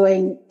kept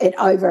doing it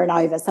over and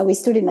over. So we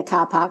stood in the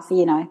car park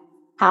for,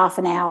 half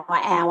an hour,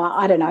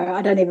 I don't know.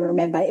 I don't even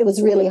remember. It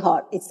was really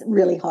hot. It's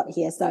really hot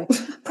here, so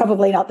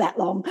probably not that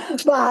long.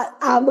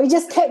 But we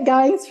just kept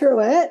going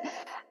through it.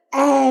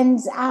 And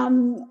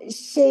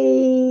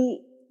she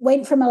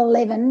went from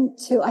 11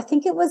 to, I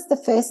think it was the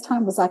first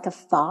time was like a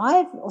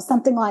 5 or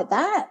something like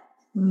that.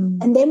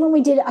 And then when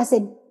we did it, I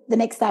said, the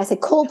next day, I said,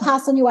 call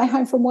Pass on your way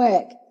home from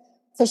work.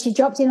 So she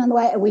dropped in on the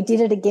way and we did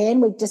it again.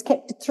 We just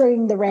kept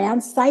throwing the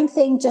rounds. Same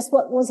thing, just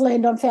what was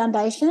learned on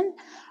foundation.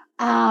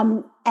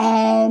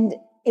 And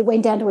it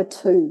went down to a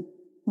 2.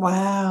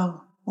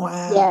 Wow.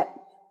 Yeah.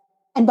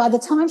 And by the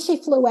time she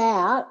flew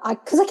out,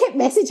 because I kept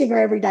messaging her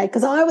every day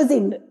because I was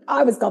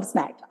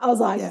gobsmacked. I was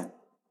like,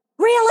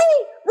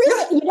 really?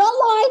 You're not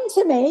lying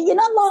to me.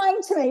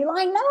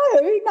 Like,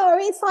 no,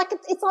 it's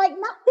like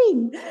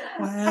nothing.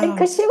 Wow.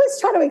 Because she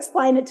was trying to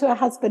explain it to her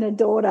husband and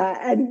daughter,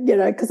 and,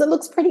 because it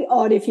looks pretty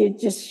odd if you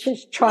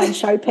just try and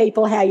show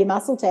people how you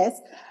muscle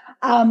test.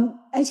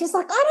 And she's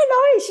like, I don't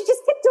know. She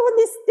just kept doing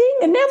this thing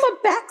and now my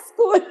back's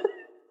good.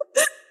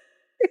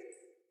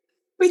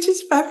 which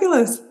is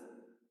fabulous.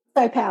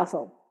 So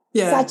powerful.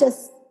 Yeah.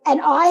 And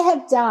I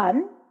have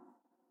done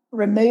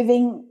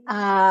removing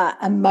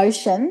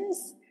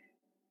emotions.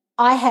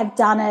 I have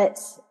done it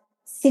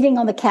sitting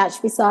on the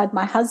couch beside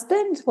my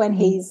husband when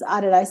he's, I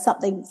don't know,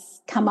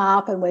 something's come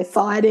up and we're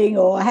fighting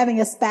or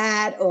having a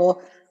spat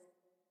or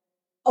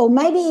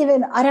maybe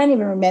even, I don't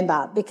even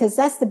remember, because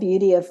that's the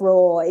beauty of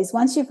raw is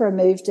once you've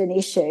removed an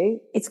issue,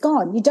 it's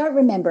gone. You don't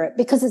remember it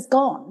because it's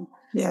gone.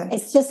 Yeah.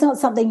 It's just not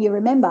something you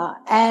remember.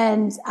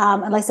 And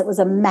unless it was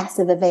a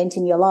massive event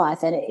in your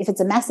life. And if it's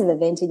a massive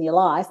event in your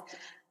life,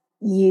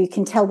 you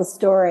can tell the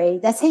story.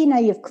 That's how you know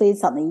you've cleared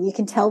something. You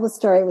can tell the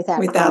story without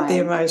the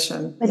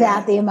emotion.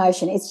 Without the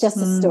emotion. It's just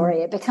a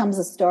story. It becomes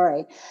a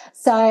story.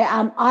 So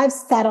I've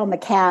sat on the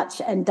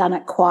couch and done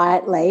it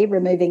quietly,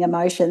 removing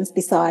emotions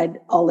beside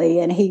Ollie,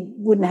 and he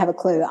wouldn't have a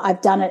clue.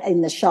 I've done it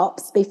in the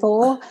shops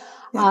before.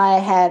 Yeah. I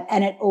have,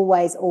 and it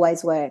always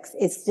works.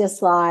 It's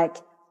just like,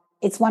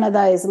 it's one of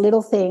those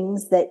little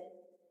things that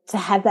to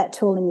have that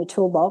tool in your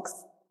toolbox,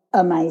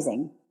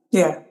 amazing.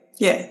 Yeah.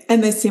 Yeah.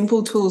 And they're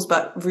simple tools,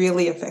 but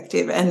really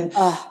effective. And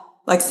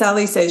like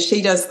Sally says,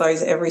 she does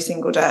those every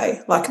single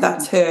day. Like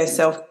that's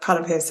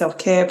part of her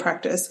self-care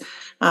practice.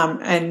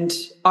 And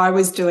I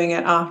was doing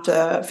it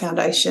after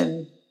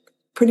foundation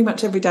pretty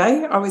much every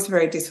day. I was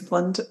very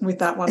disciplined with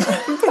that one.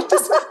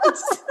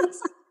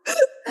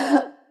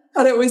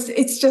 But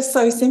it's just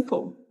so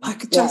simple,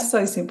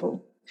 so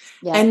simple.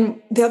 Yeah.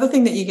 And the other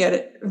thing that you get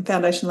at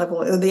foundation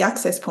level are the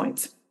access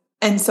points.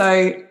 And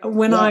so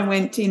when I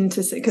went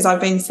into, because I've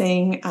been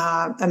seeing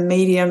a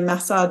medium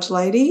massage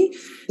lady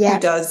who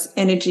does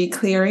energy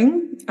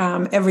clearing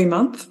every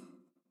month.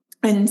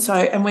 And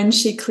when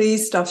she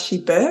clears stuff,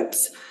 she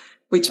burps,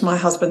 which my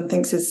husband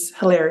thinks is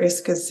hilarious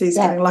because he's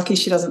going, lucky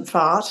she doesn't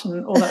fart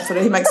and all that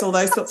he makes all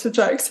those sorts of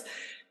jokes.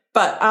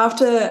 But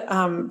after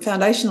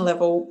foundation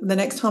level, the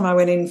next time I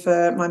went in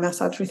for my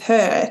massage with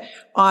her,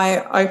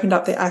 I opened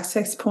up the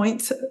access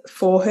points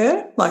for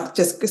her, like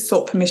just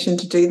sought permission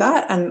to do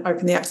that and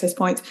open the access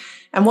points.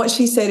 And what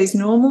she said is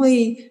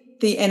normally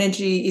the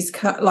energy is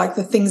like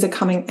the things are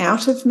coming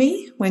out of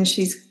me when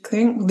she's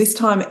clearing. This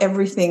time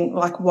everything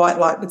like white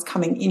light was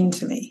coming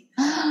into me.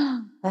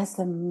 That's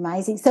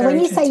amazing. So when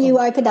you say you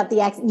opened up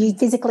you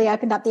physically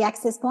opened up the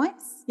access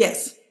points?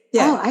 Yes.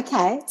 Yeah. Oh,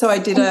 okay. So I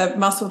did a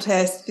muscle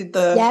test, did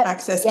the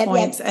access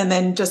points, and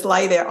then just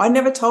lay there. I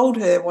never told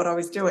her what I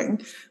was doing.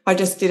 I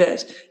just did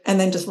it and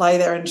then just lay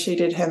there and she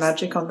did her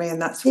magic on me,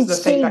 and that's the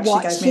feedback she gave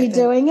me. Did she watch you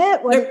doing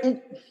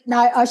it?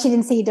 No, she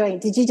didn't see you doing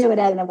it. Did you do it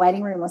out in a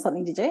waiting room or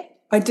something, did you?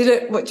 I did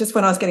it just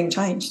when I was getting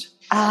changed.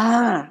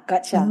 Ah,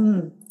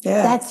 gotcha.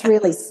 Yeah. That's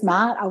really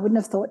smart. I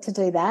wouldn't have thought to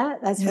do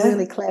that. That's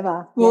really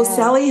clever. Well,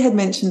 Sally had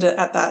mentioned it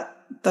at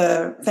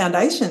the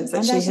foundations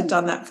that she had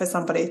done that for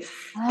somebody.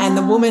 And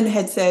the woman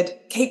had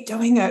said, keep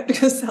doing it,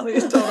 because Sally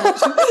had told her,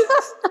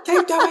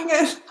 keep doing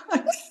it.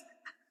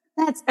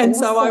 That's and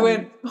awesome. So I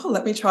went,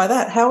 let me try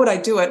that. How would I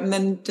do it? And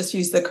then just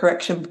use the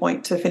correction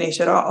point to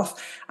finish it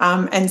off.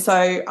 And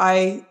so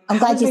I'm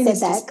glad you said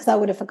that because I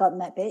would have forgotten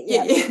that bit.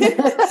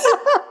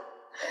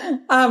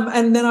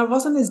 And then I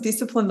wasn't as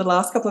disciplined the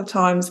last couple of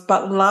times,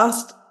 but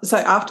so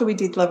after we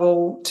did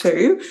level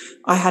 2,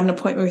 I had an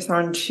appointment with her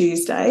on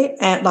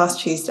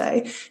last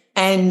Tuesday,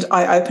 and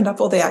I opened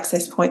up all the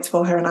access points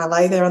for her and I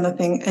lay there on the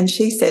thing, and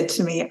she said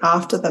to me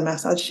after the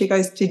massage, she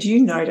goes, did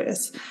you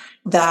notice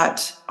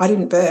that I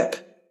didn't burp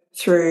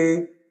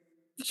through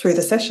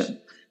the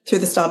session, through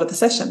the start of the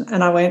session?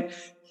 And I went,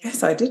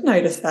 yes, I did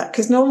notice that,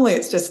 because normally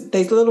it's just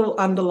these little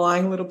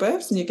underlying little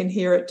burps and you can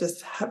hear it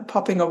just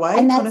popping away.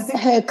 And that's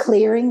her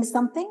clearing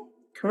something?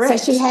 Correct.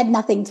 So she had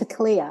nothing to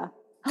clear.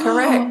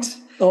 Correct.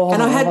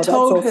 And I had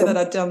told her that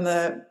I'd done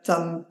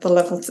the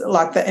levels,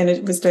 like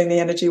was doing the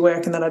energy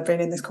work, and that I'd been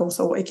in this course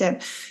all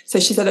weekend. So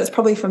she said it's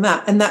probably from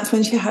that. And that's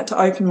when she had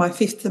to open my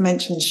 5th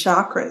dimension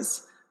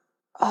chakras.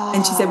 Oh.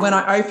 And she said when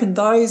I opened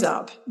those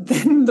up,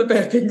 then the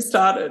burping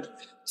started.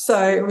 So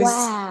it was,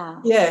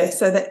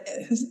 so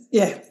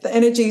the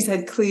energies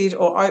had cleared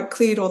all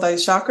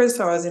those chakras.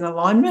 So I was in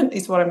alignment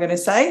is what I'm going to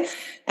say.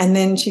 And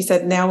then she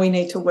said, now we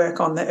need to work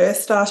on the Earth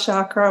Star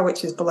chakra,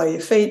 which is below your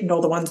feet, and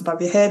all the ones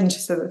above your head. And she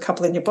said a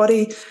couple in your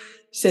body.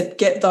 She said,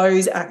 get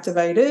those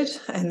activated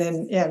and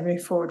then,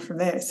 move forward from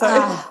there. So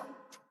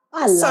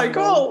I love so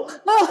cool.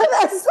 Oh,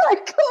 that's so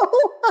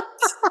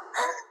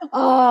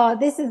cool.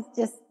 This is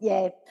just,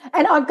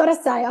 And I've got to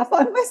say, I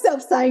find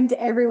myself saying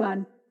to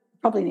everyone,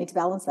 probably need to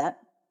balance that.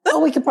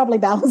 We could probably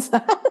balance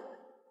that. I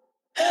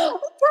can't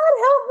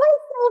help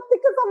myself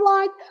because I'm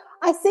like,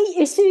 I see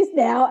issues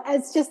now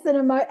as just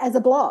as a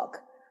block.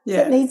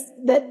 Yeah.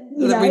 That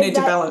we need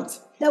to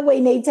balance. That we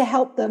need to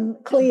help them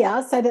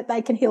clear so that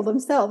they can heal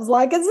themselves.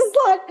 Like, it's just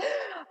like,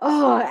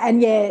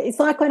 it's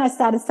like when I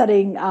started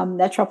studying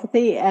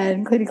naturopathy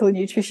and clinical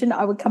nutrition,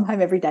 I would come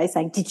home every day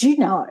saying, did you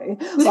know?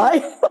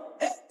 Like,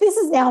 this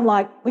is now I'm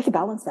like, we can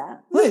balance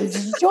that. Do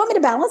you want me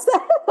to balance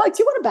that? Like,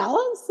 do you want to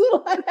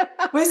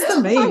balance? Where's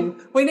the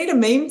meme? We need a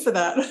meme for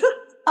that.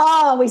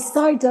 Oh, we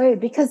so do,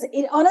 because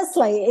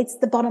honestly, it's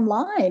the bottom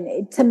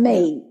line to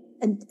me.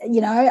 And,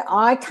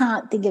 I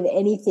can't think of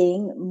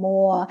anything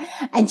more.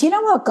 And do you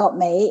know what got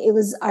me?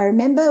 I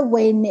remember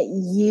when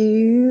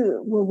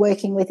you were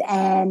working with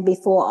Anne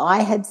before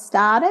I had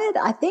started,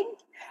 I think,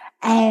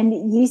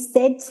 and you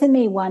said to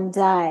me one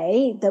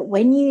day that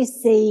when you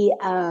see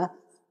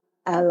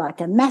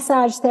like a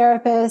massage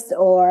therapist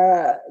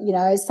or,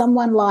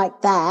 someone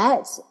like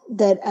that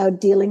are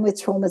dealing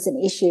with traumas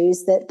and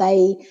issues, that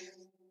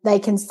they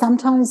can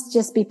sometimes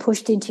just be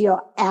pushed into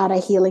your outer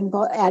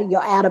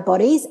your outer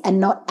bodies and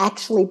not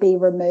actually be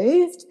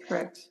removed.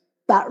 Correct.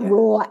 But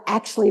Raw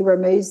actually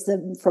removes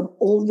them from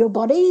all your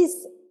bodies.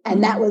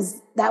 And that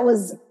was,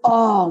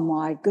 oh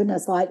my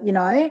goodness, that's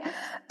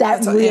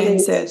what really Anne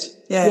said.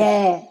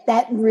 Yeah,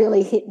 that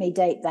really hit me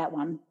deep, that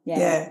one.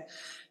 Yeah.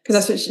 Because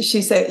that's what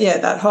she said. Yeah,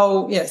 that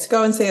whole, yes,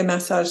 go and see a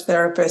massage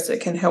therapist. It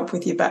can help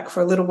with your back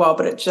for a little while,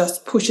 but it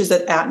just pushes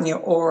it out in your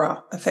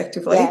aura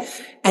effectively. Yeah.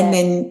 And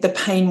then the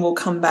pain will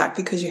come back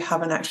because you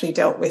haven't actually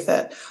dealt with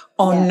it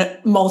on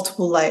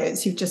multiple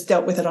layers. You've just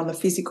dealt with it on the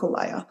physical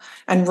layer.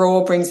 And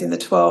Raw brings in the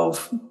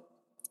 12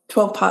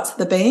 parts of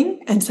the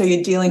being. And so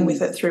you're dealing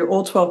with it through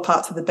all 12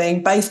 parts of the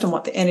being based on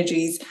what the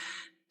energies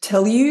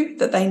tell you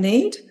that they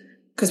need.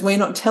 Because we're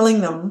not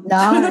telling them.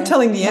 No, we're not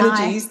telling the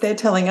energies. They're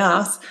telling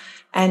us.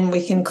 And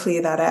we can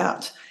clear that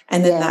out.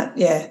 And then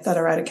that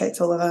eradicates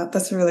all of that.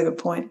 That's a really good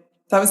point.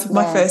 That was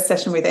my first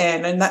session with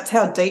Anne, and that's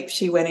how deep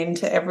she went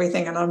into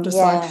everything. And I'm just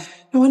like,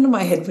 no wonder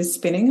my head was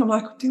spinning. I'm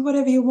like, do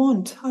whatever you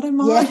want. I don't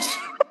mind.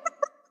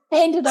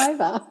 Hand it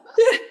over.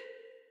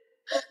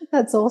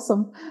 That's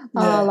awesome.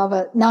 Oh, I love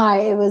it. No,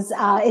 it was,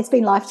 it's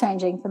been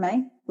life-changing for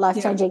me,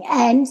 life-changing.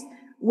 And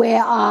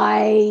where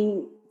I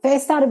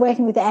first started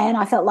working with Anne,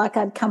 I felt like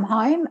I'd come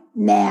home.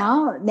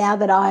 Now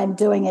that I'm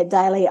doing it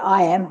daily,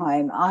 I am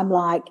home. I'm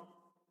like,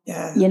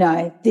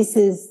 this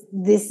is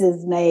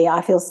me.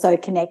 I feel so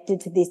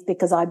connected to this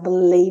because I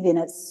believe in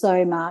it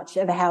so much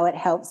of how it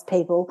helps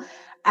people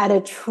at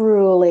a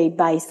truly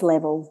base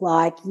level,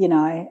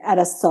 at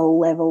a soul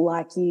level,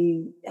 like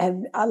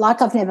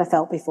I've never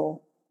felt before.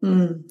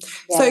 Mm.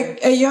 Yeah. So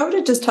are you able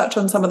to just touch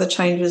on some of the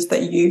changes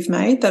that you've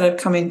made that have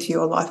come into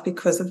your life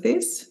because of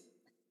this?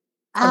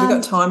 Have you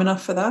got time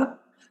enough for that?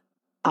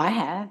 I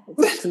have.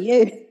 It's up to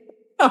you.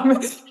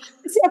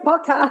 It's your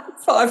podcast.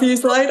 5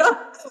 years later.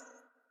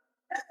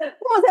 What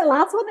was that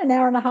last one? An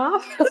hour and a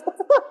half?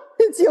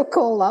 It's your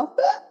call up.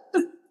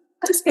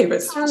 Just keep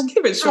it short.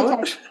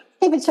 Okay.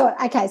 Keep it short.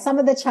 Okay, some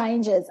of the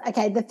changes.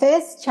 Okay, the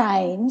first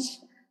change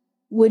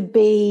would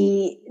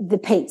be the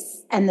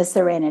peace and the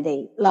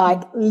serenity.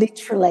 Like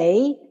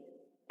literally,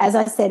 as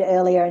I said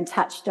earlier and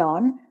touched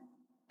on,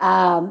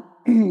 I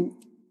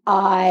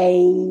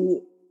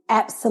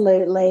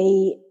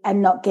absolutely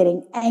am not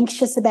getting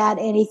anxious about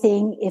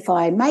anything. If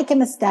I make a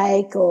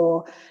mistake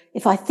or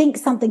if I think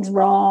something's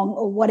wrong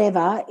or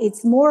whatever,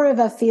 it's more of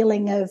a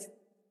feeling of,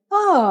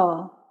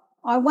 oh,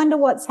 I wonder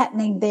what's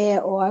happening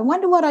there, or I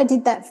wonder what I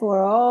did that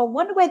for, or I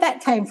wonder where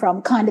that came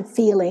from kind of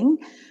feeling,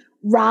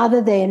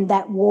 rather than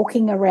that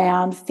walking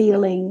around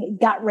feeling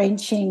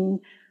gut-wrenching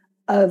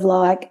of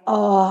like,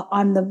 oh,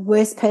 I'm the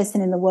worst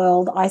person in the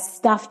world. I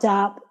stuffed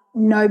up.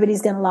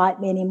 Nobody's going to like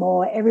me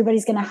anymore.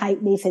 Everybody's going to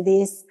hate me for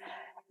this,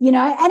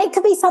 and it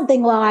could be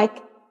something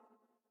like,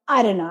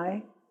 I don't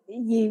know,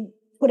 you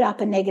put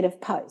up a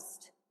negative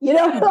post,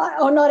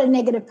 or not a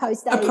negative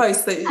post. A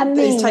post that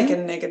is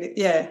taken negative,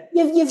 yeah.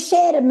 You've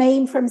shared a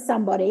meme from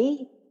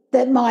somebody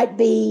that might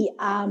be,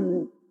 I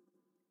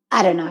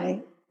don't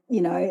know,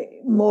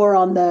 more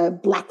on the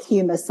black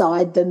humor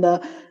side than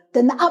the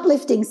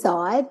uplifting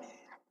side.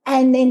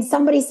 And then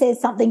somebody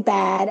says something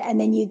bad and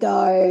then you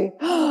go,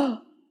 oh,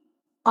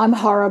 I'm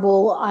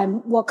horrible.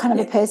 What kind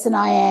of a person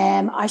I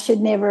am. I should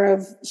never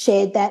have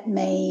shared that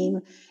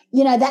meme,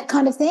 that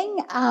kind of thing.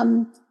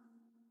 And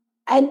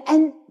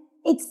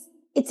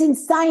it's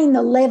insane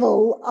the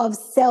level of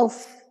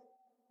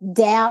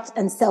self-doubt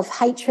and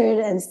self-hatred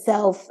and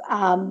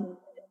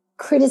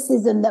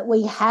criticism that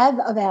we have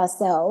of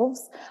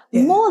ourselves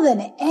more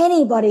than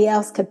anybody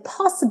else could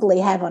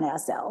possibly have on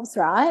ourselves,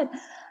 right?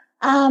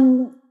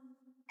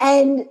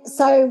 And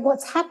so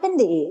what's happened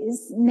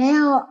is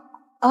now,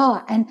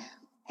 and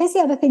here's the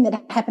other thing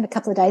that happened a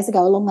couple of days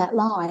ago along that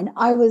line.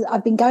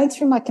 I've been going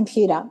through my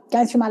computer,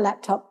 going through my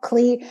laptop,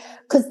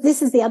 because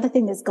this is the other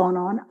thing that's gone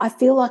on. I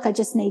feel like I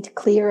just need to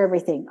clear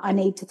everything. I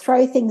need to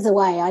throw things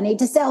away. I need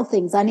to sell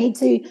things. I need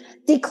to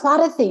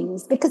declutter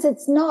things because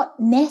it's not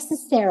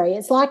necessary.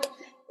 It's like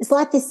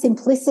this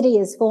simplicity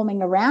is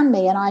forming around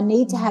me and I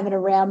need to have it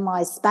around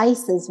my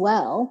space as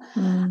well.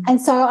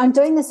 And so I'm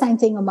doing the same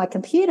thing on my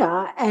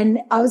computer, and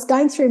I was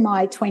going through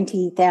my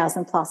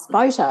 20,000 plus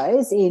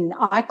photos in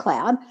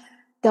iCloud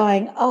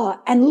going,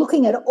 and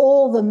looking at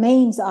all the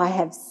memes I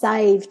have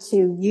saved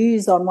to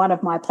use on one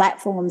of my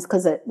platforms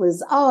because it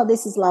was,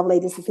 this is lovely,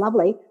 this is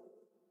lovely.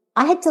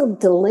 I had to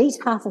delete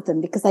half of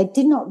them because they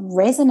did not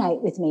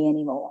resonate with me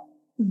anymore.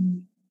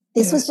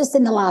 This was just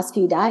in the last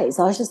few days.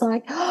 I was just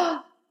like,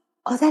 oh,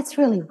 that's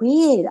really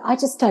weird. I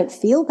just don't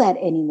feel that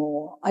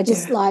anymore. I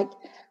just so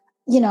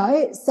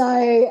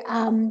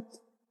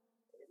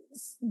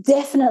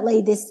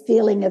definitely this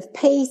feeling of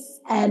peace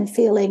and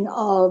feeling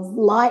of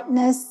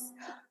lightness,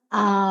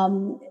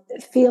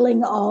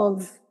 feeling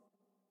of,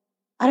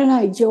 I don't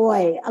know,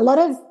 joy. A lot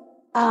of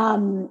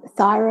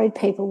thyroid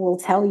people will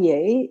tell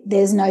you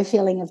there's no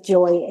feeling of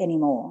joy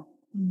anymore.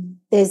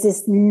 There's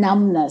this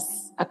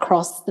numbness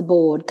across the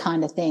board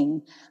kind of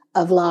thing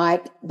of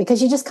like,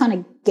 because you're just kind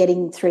of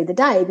getting through the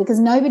day because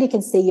nobody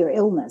can see your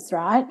illness,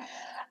 right?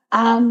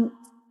 I'm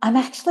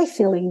actually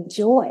feeling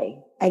joy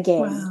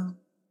again. Wow.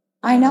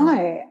 I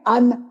know.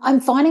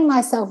 I'm finding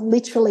myself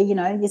literally, you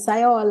know, you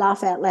say, oh, I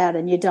laugh out loud,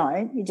 and you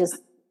don't.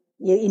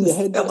 You're in your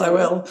head.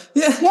 LOL.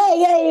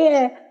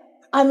 Yeah.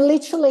 I'm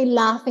literally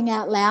laughing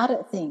out loud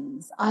at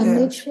things. I'm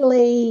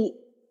literally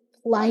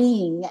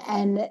playing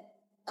and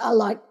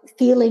like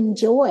feeling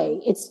joy.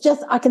 It's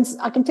just I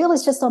can feel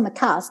it's just on the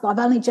cusp. I've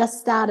only just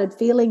started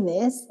feeling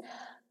this,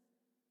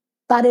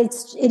 but it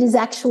is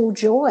actual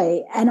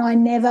joy. And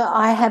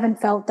I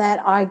haven't felt that.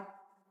 I've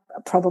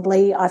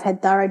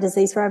had thyroid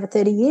disease for over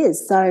 30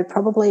 years, so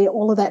probably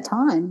all of that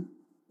time.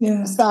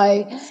 Yeah.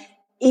 So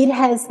it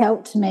has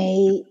helped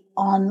me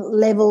on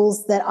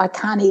levels that I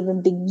can't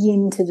even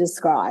begin to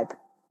describe.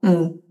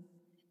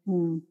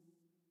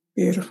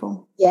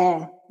 Beautiful.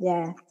 Yeah.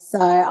 So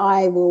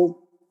I will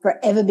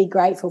forever be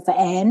grateful for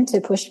Anne to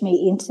push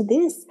me into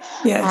this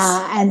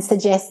and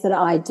suggest that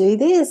I do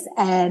this.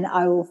 And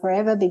I will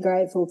forever be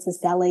grateful to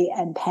Sally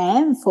and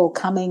Pam for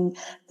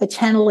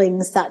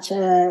channeling such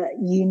a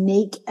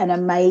unique and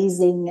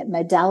amazing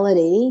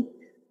modality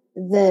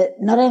that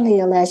not only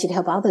allows you to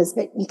help others,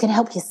 but you can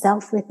help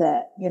yourself with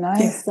it, you know?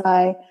 Yeah.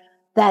 So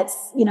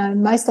that's, you know,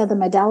 most other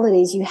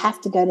modalities, you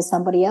have to go to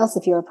somebody else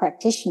if you're a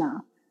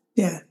practitioner.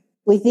 Yeah.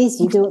 With this,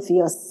 you do it for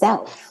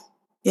yourself.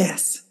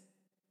 Yes.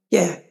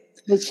 Yeah.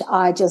 Which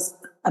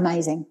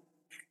amazing.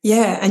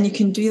 Yeah, and you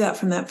can do that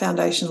from that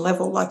foundation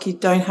level. Like you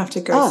don't have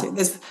to go through.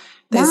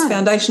 There's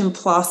foundation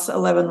plus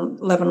 11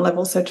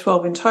 levels, so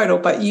 12 in total,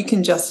 but you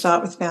can just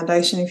start with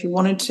foundation if you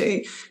wanted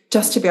to,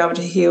 just to be able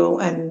to heal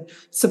and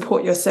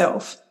support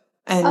yourself.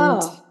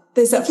 And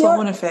there's that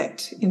flow-on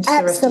effect into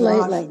the rest of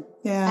your life.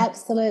 Yeah.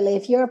 Absolutely.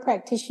 If you're a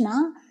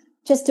practitioner,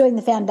 just doing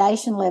the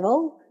foundation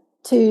level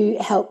to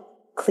help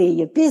clear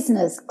your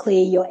business,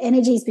 clear your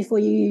energies before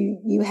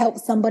you help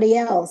somebody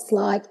else.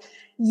 Like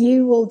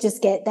you will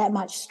just get that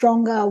much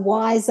stronger,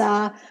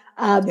 wiser,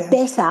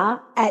 better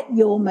at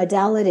your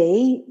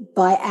modality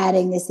by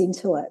adding this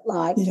into it.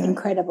 Like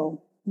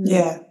incredible.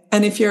 Yeah.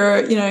 And if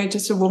you're, you know,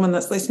 just a woman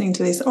that's listening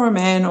to this or a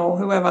man or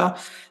whoever,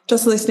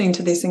 just listening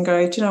to this and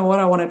go, do you know what?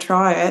 I want to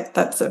try it.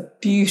 That's a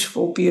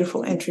beautiful,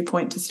 beautiful entry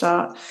point to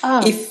start.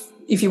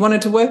 If you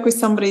wanted to work with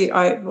somebody,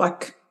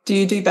 do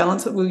you do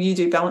balance? Will you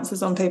do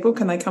balances on people?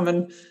 Can they come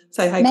and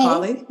say, hey,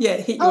 Kylie? Yeah,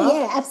 hit you up.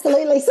 Yeah,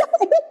 absolutely.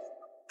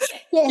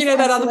 Yes, you know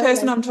that other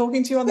person I'm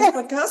talking to on this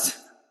podcast?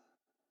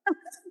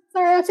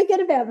 Sorry, I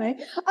forget about me.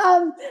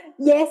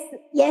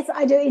 Yes,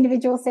 I do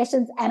individual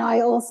sessions, and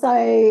I also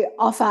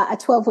offer a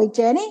 12-week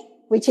journey,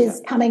 which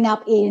is coming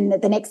up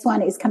the next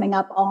one is coming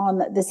up on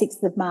the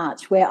 6th of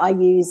March, where I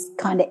use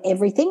kind of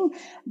everything,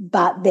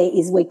 but there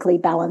is weekly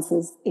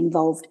balances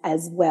involved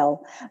as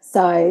well.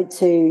 So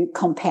to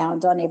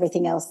compound on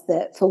everything else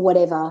that for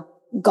whatever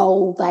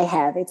goal they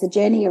have. It's a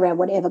journey around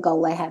whatever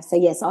goal they have. So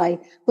yes, I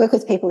work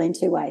with people in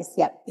 2 ways.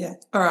 Yep. Yeah.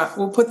 All right.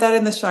 We'll put that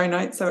in the show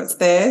notes so it's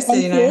there so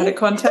you know how to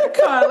contact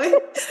Kylie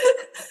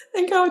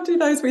and go and do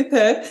those with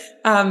her.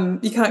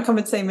 You can't come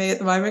and see me at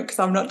the moment because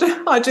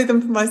I do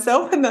them for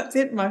myself and that's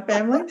it, my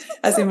family,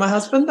 as in my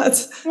husband.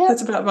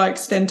 That's about my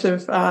extent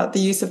of the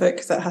use of it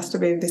because it has to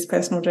be this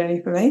personal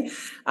journey for me.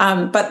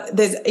 But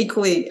there's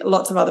equally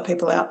lots of other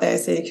people out there,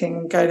 so you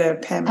can go to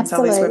Pam and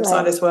Sally's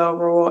website as well,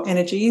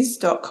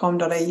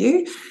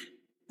 rawenergies.com.au,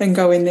 and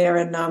go in there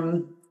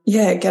and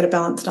get a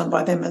balance done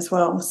by them as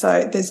well.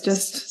 So there's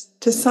just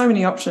so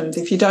many options.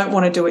 If you don't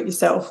want to do it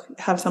yourself,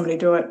 have somebody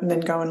do it and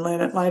then go and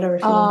learn it later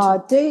if you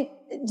want to.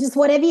 Just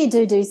whatever you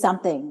do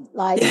something.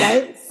 Like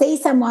go see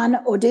someone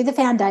or do the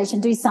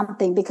foundation, do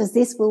something, because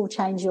this will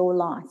change your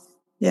life.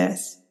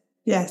 Yes.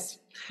 Yeah.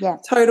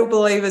 Total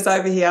believers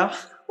over here.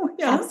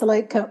 Yeah.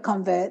 Absolute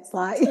converts.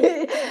 Like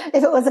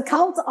if it was a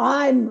cult,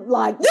 I'm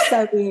like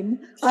so in.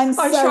 I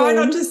try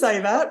not to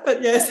say that,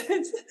 but yes,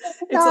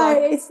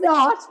 it's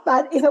not.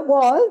 But if it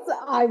was,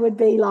 I would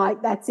be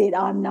like, that's it.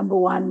 I'm number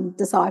one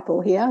disciple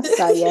here.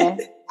 So yeah,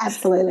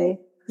 absolutely.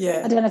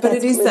 Yeah, I don't know if but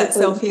it is that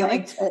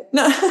self-healing.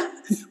 No,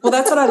 well,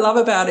 that's what I love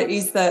about it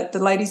is that the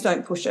ladies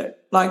don't push it.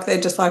 Like they're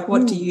just like,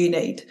 what do you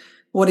need?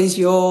 What is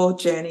your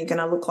journey going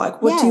to look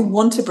like? What do you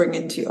want to bring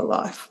into your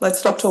life? Let's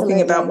stop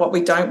talking about what we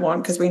don't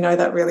want because we know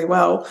that really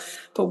well.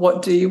 But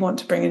what do you want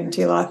to bring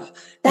into your life?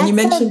 And you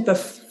mentioned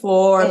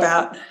before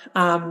about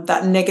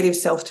that negative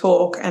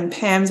self-talk, and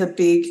Pam's a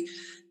big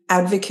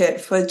advocate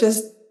for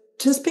just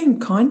being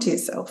kind to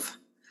yourself.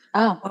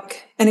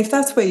 And if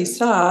that's where you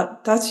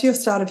start, that's your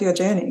start of your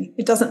journey.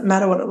 It doesn't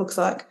matter what it looks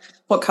like.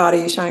 What card are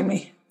you showing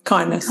me?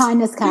 Kindness.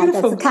 Kindness card.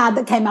 Beautiful. That's the card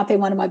that came up in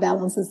one of my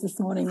balances this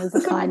morning is a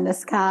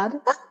kindness card.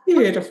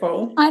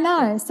 Beautiful. I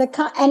know. So,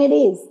 and it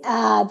is.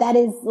 That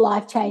is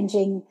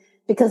life-changing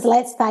Because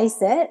let's face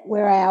it,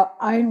 we're our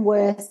own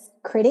worst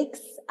critics,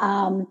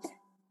 and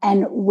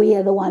we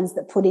are the ones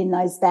that put in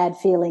those bad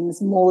feelings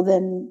more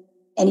than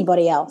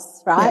anybody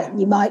else, right? Yeah.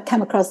 You might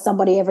come across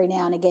somebody every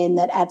now and again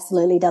that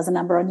absolutely does a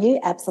number on you,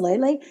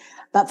 absolutely.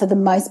 But for the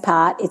most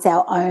part, it's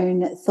our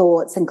own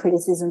thoughts and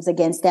criticisms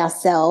against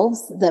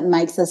ourselves that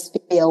makes us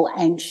feel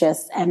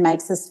anxious and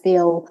makes us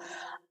feel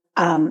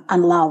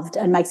unloved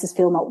and makes us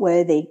feel not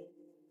worthy.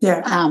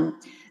 Yeah.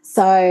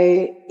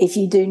 So if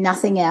you do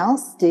nothing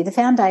else, do the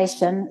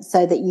foundation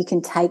so that you can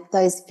take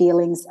those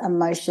feelings,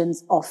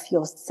 emotions off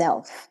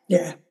yourself.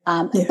 Yeah.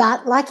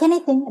 But like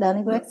anything, it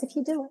only works if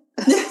you do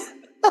it.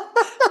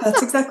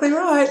 That's exactly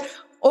right.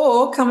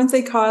 Or come and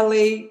see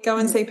Kylie, go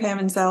and see Pam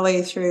and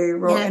Sally through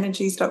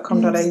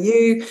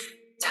rawenergies.com.au.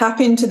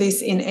 Tap into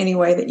this in any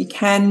way that you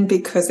can,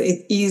 because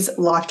it is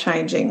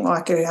life-changing,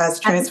 like it has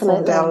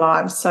transformed our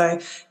lives. So,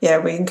 yeah,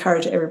 we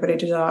encourage everybody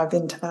to dive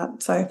into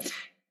that. So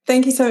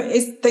thank you. So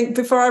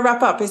before I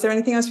wrap up, is there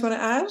anything else you want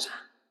to add?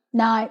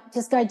 No,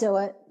 just go do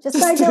it. Just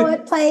go do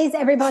it, please,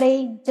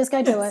 everybody. Just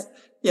go do it.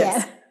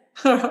 Yes.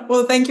 Yeah.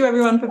 Well, thank you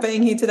everyone for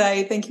being here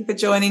today. Thank you for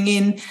joining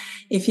in.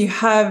 If you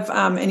have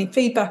any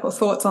feedback or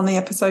thoughts on the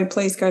episode,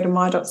 please go to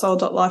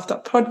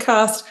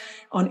my.soul.life.podcast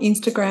on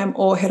Instagram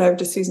or head over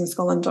to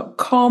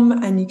susanscolland.com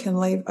and you can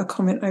leave a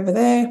comment over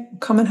there.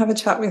 Come and have a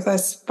chat with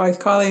us. Both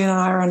Kylie and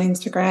I are on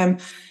Instagram.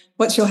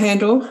 What's your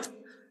handle?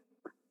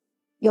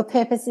 Your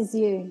Purpose Is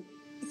You.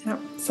 Yep.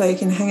 So you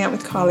can hang out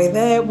with Kylie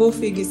there.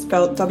 Wolfig is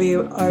spelled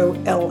WOLFIG.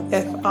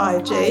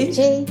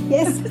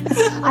 Yes.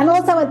 I'm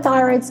also at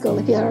Thyroid School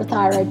if you're a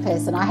thyroid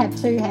person. I have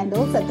 2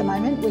 handles at the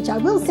moment, which I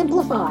will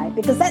simplify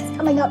because that's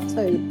coming up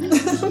too.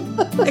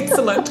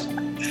 Excellent.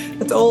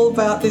 It's all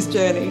about this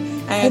journey.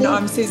 And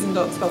I'm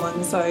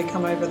Susan.Scolland, so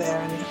come over there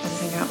and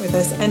hang out with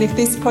us. And if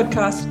this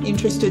podcast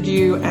interested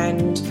you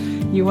and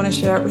you want to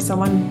share it with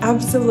someone,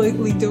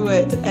 absolutely do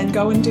it and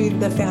go and do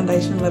the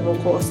foundation level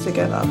course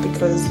together,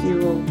 because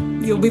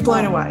you'll be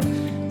blown away.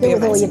 Do it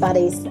with all your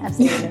buddies.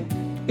 Absolutely.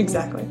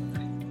 Exactly.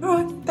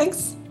 All right.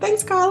 Thanks,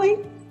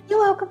 Kylie. You're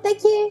welcome.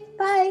 Thank you.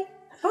 Bye.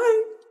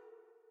 Bye.